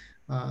 So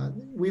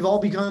we've all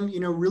become,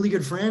 really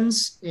good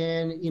friends,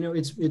 and,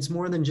 it's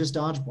more than just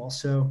dodgeball.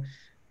 So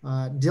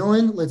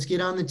Dylan, let's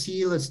get on the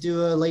tee. Let's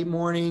do a late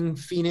morning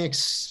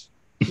Phoenix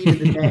heat of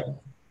the day.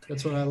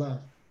 That's what I love.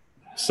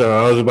 So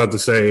I was about to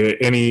say,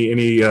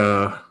 any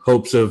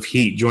hopes of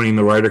Heat joining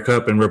the Ryder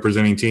Cup and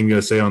representing Team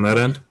USA on that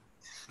end?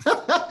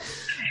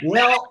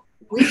 Well,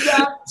 we've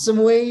got some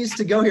ways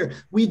to go here.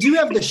 We do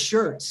have the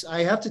shirts.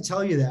 I have to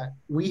tell you that.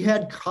 We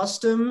had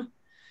custom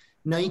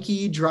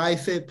Nike dry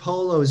fit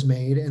polos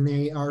made, and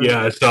they are.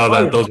 Yeah, I saw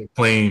fire. That. Those are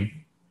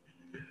clean.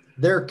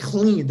 They're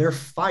clean. They're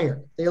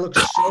fire. They look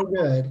so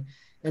good.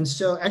 And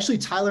so actually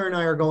Tyler and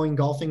I are going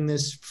golfing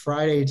this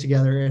Friday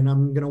together, and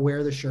I'm going to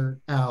wear the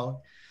shirt out.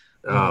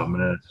 Oh,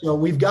 man. So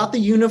we've got the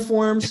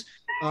uniforms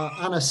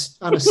on a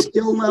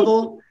skill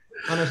level.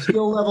 On a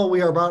skill level, we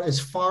are about as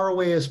far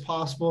away as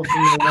possible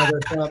from the Ryder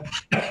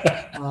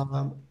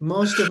Cup.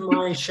 Most of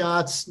my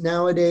shots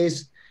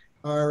nowadays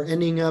are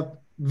ending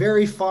up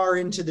very far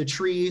into the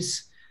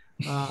trees.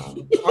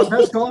 Our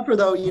best golfer,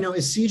 though,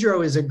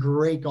 Isidro is a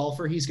great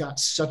golfer. He's got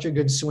such a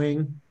good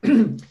swing,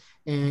 and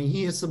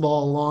he hits the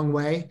ball a long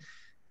way.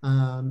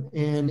 And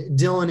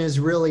Dylan is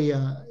really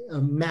a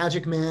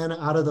magic man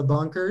out of the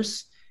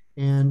bunkers.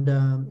 And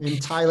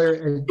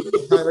Tyler's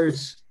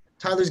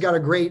got a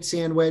great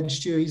sand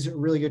wedge too. He's a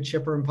really good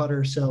chipper and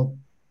putter. So,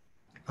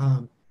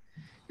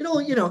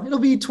 it'll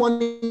be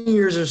 20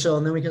 years or so,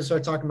 and then we can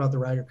start talking about the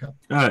Ryder Cup.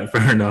 All right,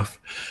 fair enough.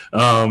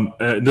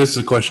 This is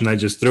a question I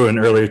just threw in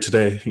earlier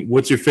today.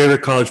 What's your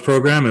favorite college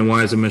program, and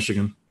why is it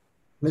Michigan?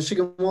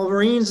 Michigan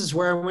Wolverines is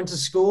where I went to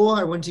school.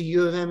 I went to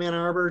U of M Ann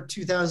Arbor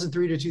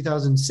 2003 to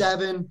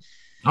 2007.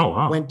 Oh,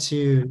 wow. Went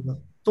to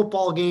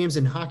football games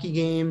and hockey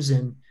games,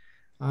 and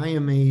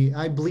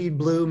I bleed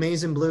blue,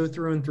 maize and blue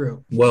through and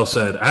through. Well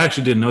said. I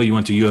actually didn't know you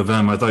went to U of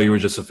M. I thought you were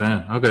just a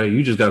fan. Okay,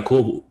 you just got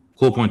cool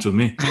points with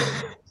me.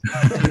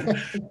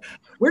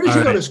 Where did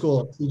you go to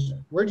school?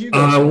 Where did you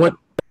go?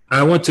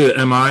 I went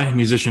to MI,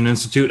 Musician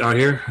Institute out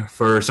here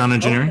for sound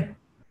engineering. Okay.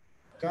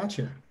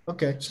 Gotcha.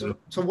 Okay. So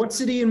what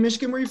city in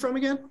Michigan were you from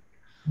again?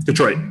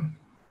 Detroit.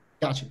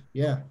 Gotcha.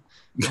 Yeah.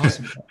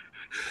 Awesome.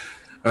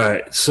 All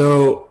right.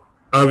 So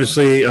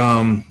obviously,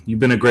 you've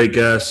been a great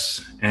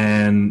guest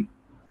and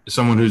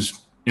someone who's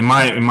in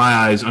my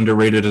eyes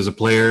underrated as a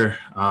player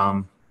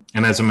and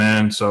as a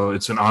man. So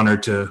it's an honor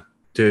to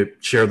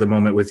share the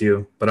moment with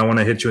you. But I want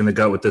to hit you in the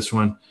gut with this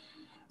one.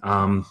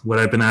 What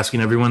I've been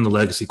asking everyone, the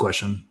legacy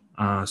question.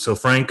 So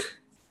Frank,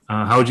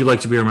 how would you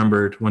like to be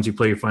remembered once you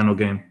play your final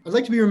game? I'd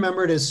like to be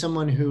remembered as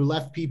someone who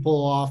left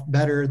people off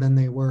better than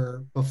they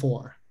were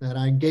before. That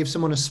I gave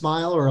someone a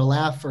smile or a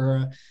laugh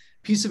or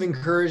piece of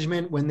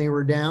encouragement when they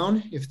were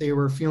down, if they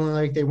were feeling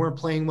like they weren't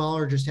playing well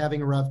or just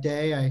having a rough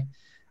day.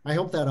 I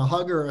hope that a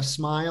hug or a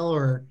smile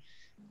or,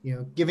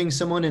 giving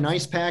someone an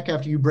ice pack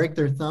after you break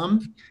their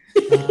thumb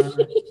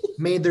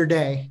made their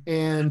day.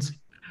 And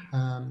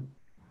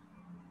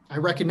I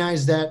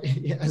recognized that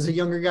as a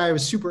younger guy, I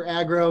was super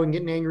aggro and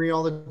getting angry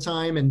all the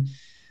time. And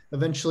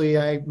eventually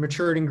I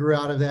matured and grew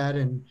out of that.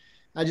 And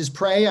I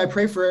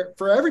pray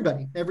for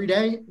everybody every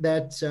day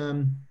that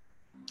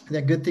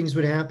good things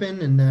would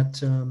happen and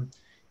that,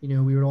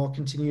 we would all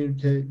continue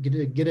to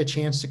get a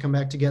chance to come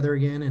back together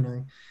again.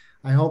 And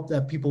I hope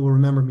that people will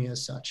remember me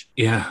as such.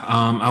 Yeah.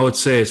 I would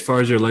say as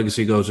far as your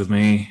legacy goes with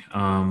me,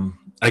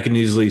 I can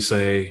easily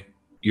say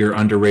you're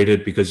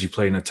underrated because you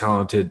play in a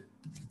talented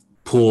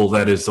pool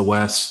that is the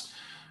West.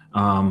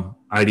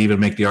 I'd even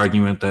make the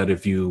argument that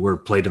if you were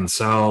played in the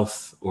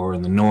South or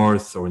in the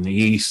North or in the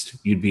East,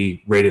 you'd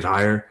be rated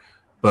higher.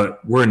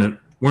 But we're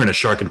in a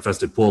shark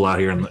infested pool out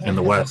here in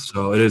the West,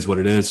 so it is what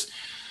it is.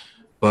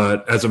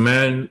 But as a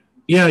man,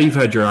 yeah, you've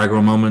had your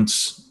aggro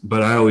moments,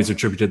 but I always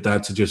attributed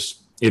that to just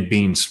it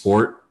being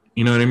sport.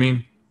 You know what I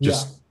mean?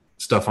 Just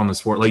stuff on the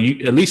sport. Like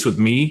at least with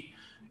me,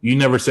 you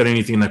never said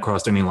anything that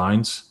crossed any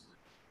lines.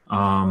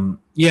 Were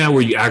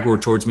you aggro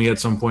towards me at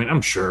some point?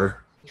 I'm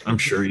sure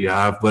you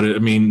have,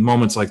 but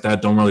moments like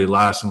that don't really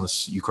last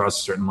unless you cross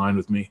a certain line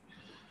with me.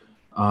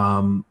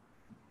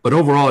 But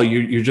overall,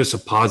 you're just a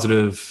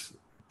positive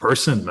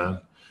person,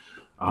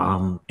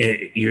 man.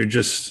 You're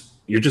just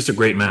a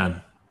great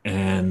man,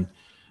 and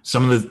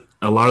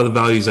a lot of the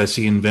values I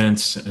see in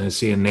Vince and I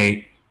see in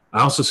Nate,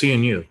 I also see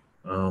in you.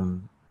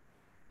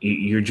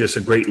 You're just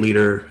a great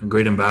leader, a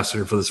great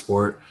ambassador for the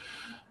sport,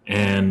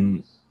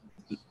 and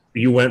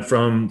you went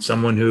from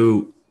someone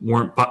who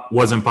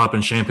wasn't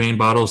popping champagne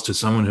bottles to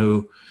someone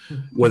who,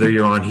 whether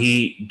you're on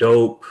Heat,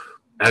 Dope,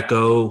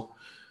 Echo,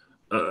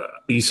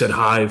 you said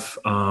Hive.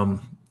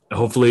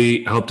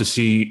 Hopefully, I hope to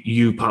see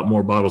you pop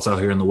more bottles out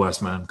here in the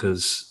West, man,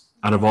 because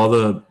out of all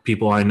the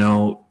people I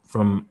know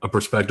from a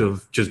perspective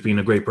of just being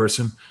a great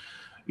person,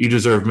 you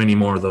deserve many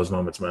more of those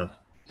moments, man.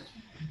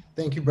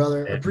 Thank you,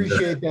 brother.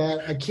 Appreciate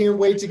that. I can't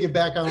wait to get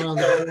back on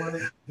the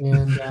court.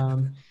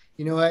 And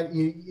you know what?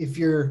 If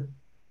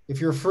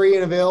you're free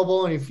and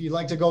available, and if you'd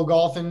like to go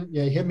golfing,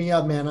 hit me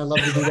up, man. I'd love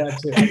to do that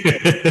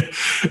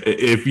too.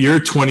 If you're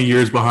 20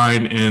 years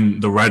behind in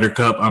the Ryder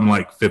Cup, I'm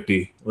like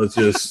 50. Let's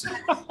just,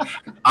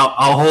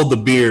 I'll hold the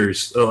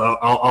beers.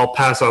 I'll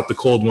pass out the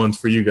cold ones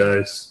for you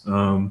guys.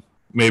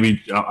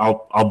 Maybe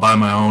I'll buy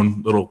my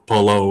own little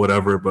polo or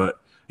whatever. But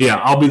yeah,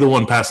 I'll be the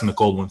one passing the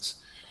cold ones.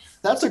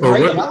 That's a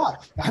great job.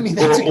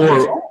 That's a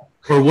great job.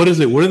 Or what is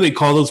it? What do they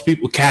call those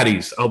people?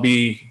 Caddies. I'll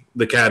be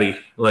the caddy.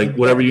 Like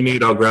whatever you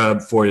need, I'll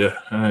grab for you.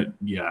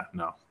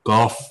 No.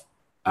 Golf,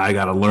 I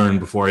got to learn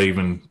before I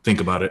even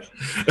think about it.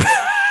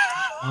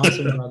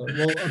 Awesome, brother.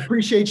 Well,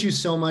 appreciate you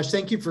so much.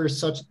 Thank you for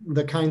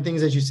the kind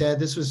things that you said.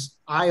 This was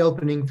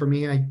eye-opening for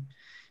me.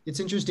 It's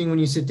interesting when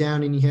you sit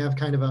down and you have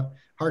kind of a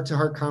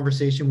heart-to-heart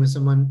conversation with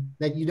someone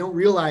that you don't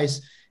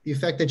realize the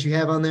effect that you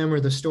have on them or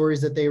the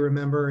stories that they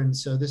remember. And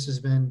so this has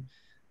been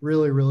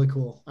really, really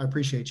cool. I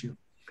appreciate you.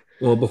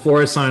 Well,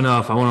 before I sign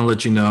off, I want to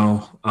let you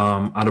know,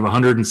 out of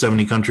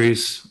 170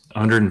 countries,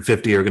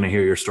 150 are going to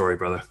hear your story,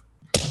 brother.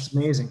 That's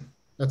amazing.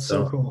 That's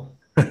so cool.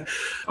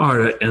 All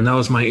right. And that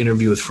was my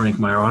interview with Frank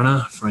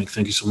Maiorana. Frank,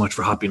 thank you so much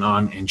for hopping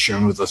on and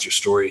sharing with us your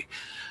story.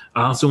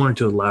 I also wanted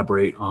to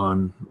elaborate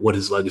on what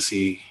his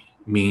legacy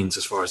means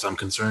as far as I'm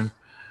concerned.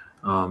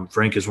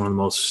 Frank is one of the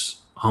most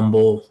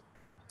humble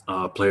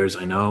players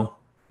I know.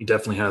 He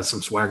definitely has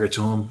some swagger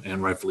to him,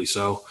 and rightfully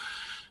so.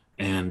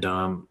 And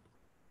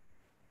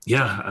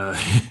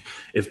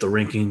if the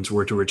rankings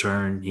were to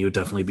return, he would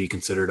definitely be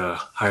considered a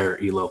higher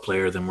ELO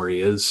player than where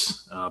he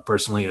is.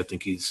 Personally, I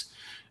think he's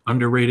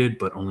underrated,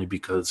 but only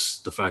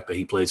because the fact that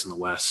he plays in the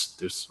West.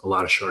 There's a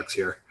lot of Sharks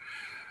here.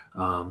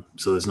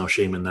 So there's no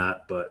shame in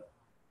that. But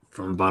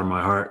from the bottom of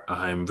my heart,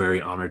 I'm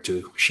very honored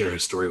to share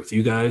his story with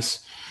you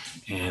guys.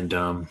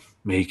 And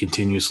may he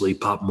continuously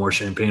pop more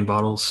champagne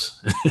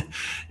bottles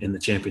in the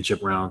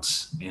championship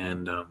rounds.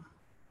 And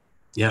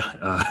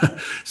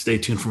stay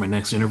tuned for my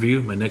next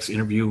interview. My next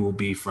interview will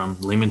be from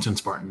Leamington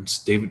Spartans,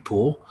 David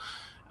Poole.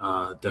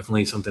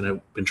 Definitely something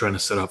I've been trying to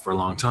set up for a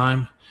long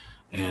time.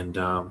 And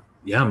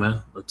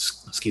man,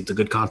 let's keep the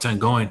good content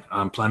going.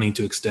 I'm planning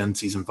to extend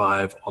season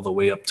 5 all the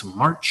way up to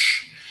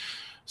March.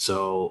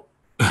 So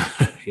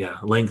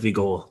lengthy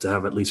goal to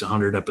have at least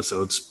 100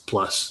 episodes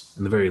plus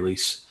in the very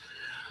least.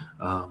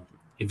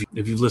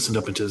 If you've listened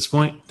up until this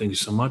point, thank you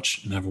so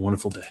much and have a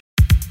wonderful day.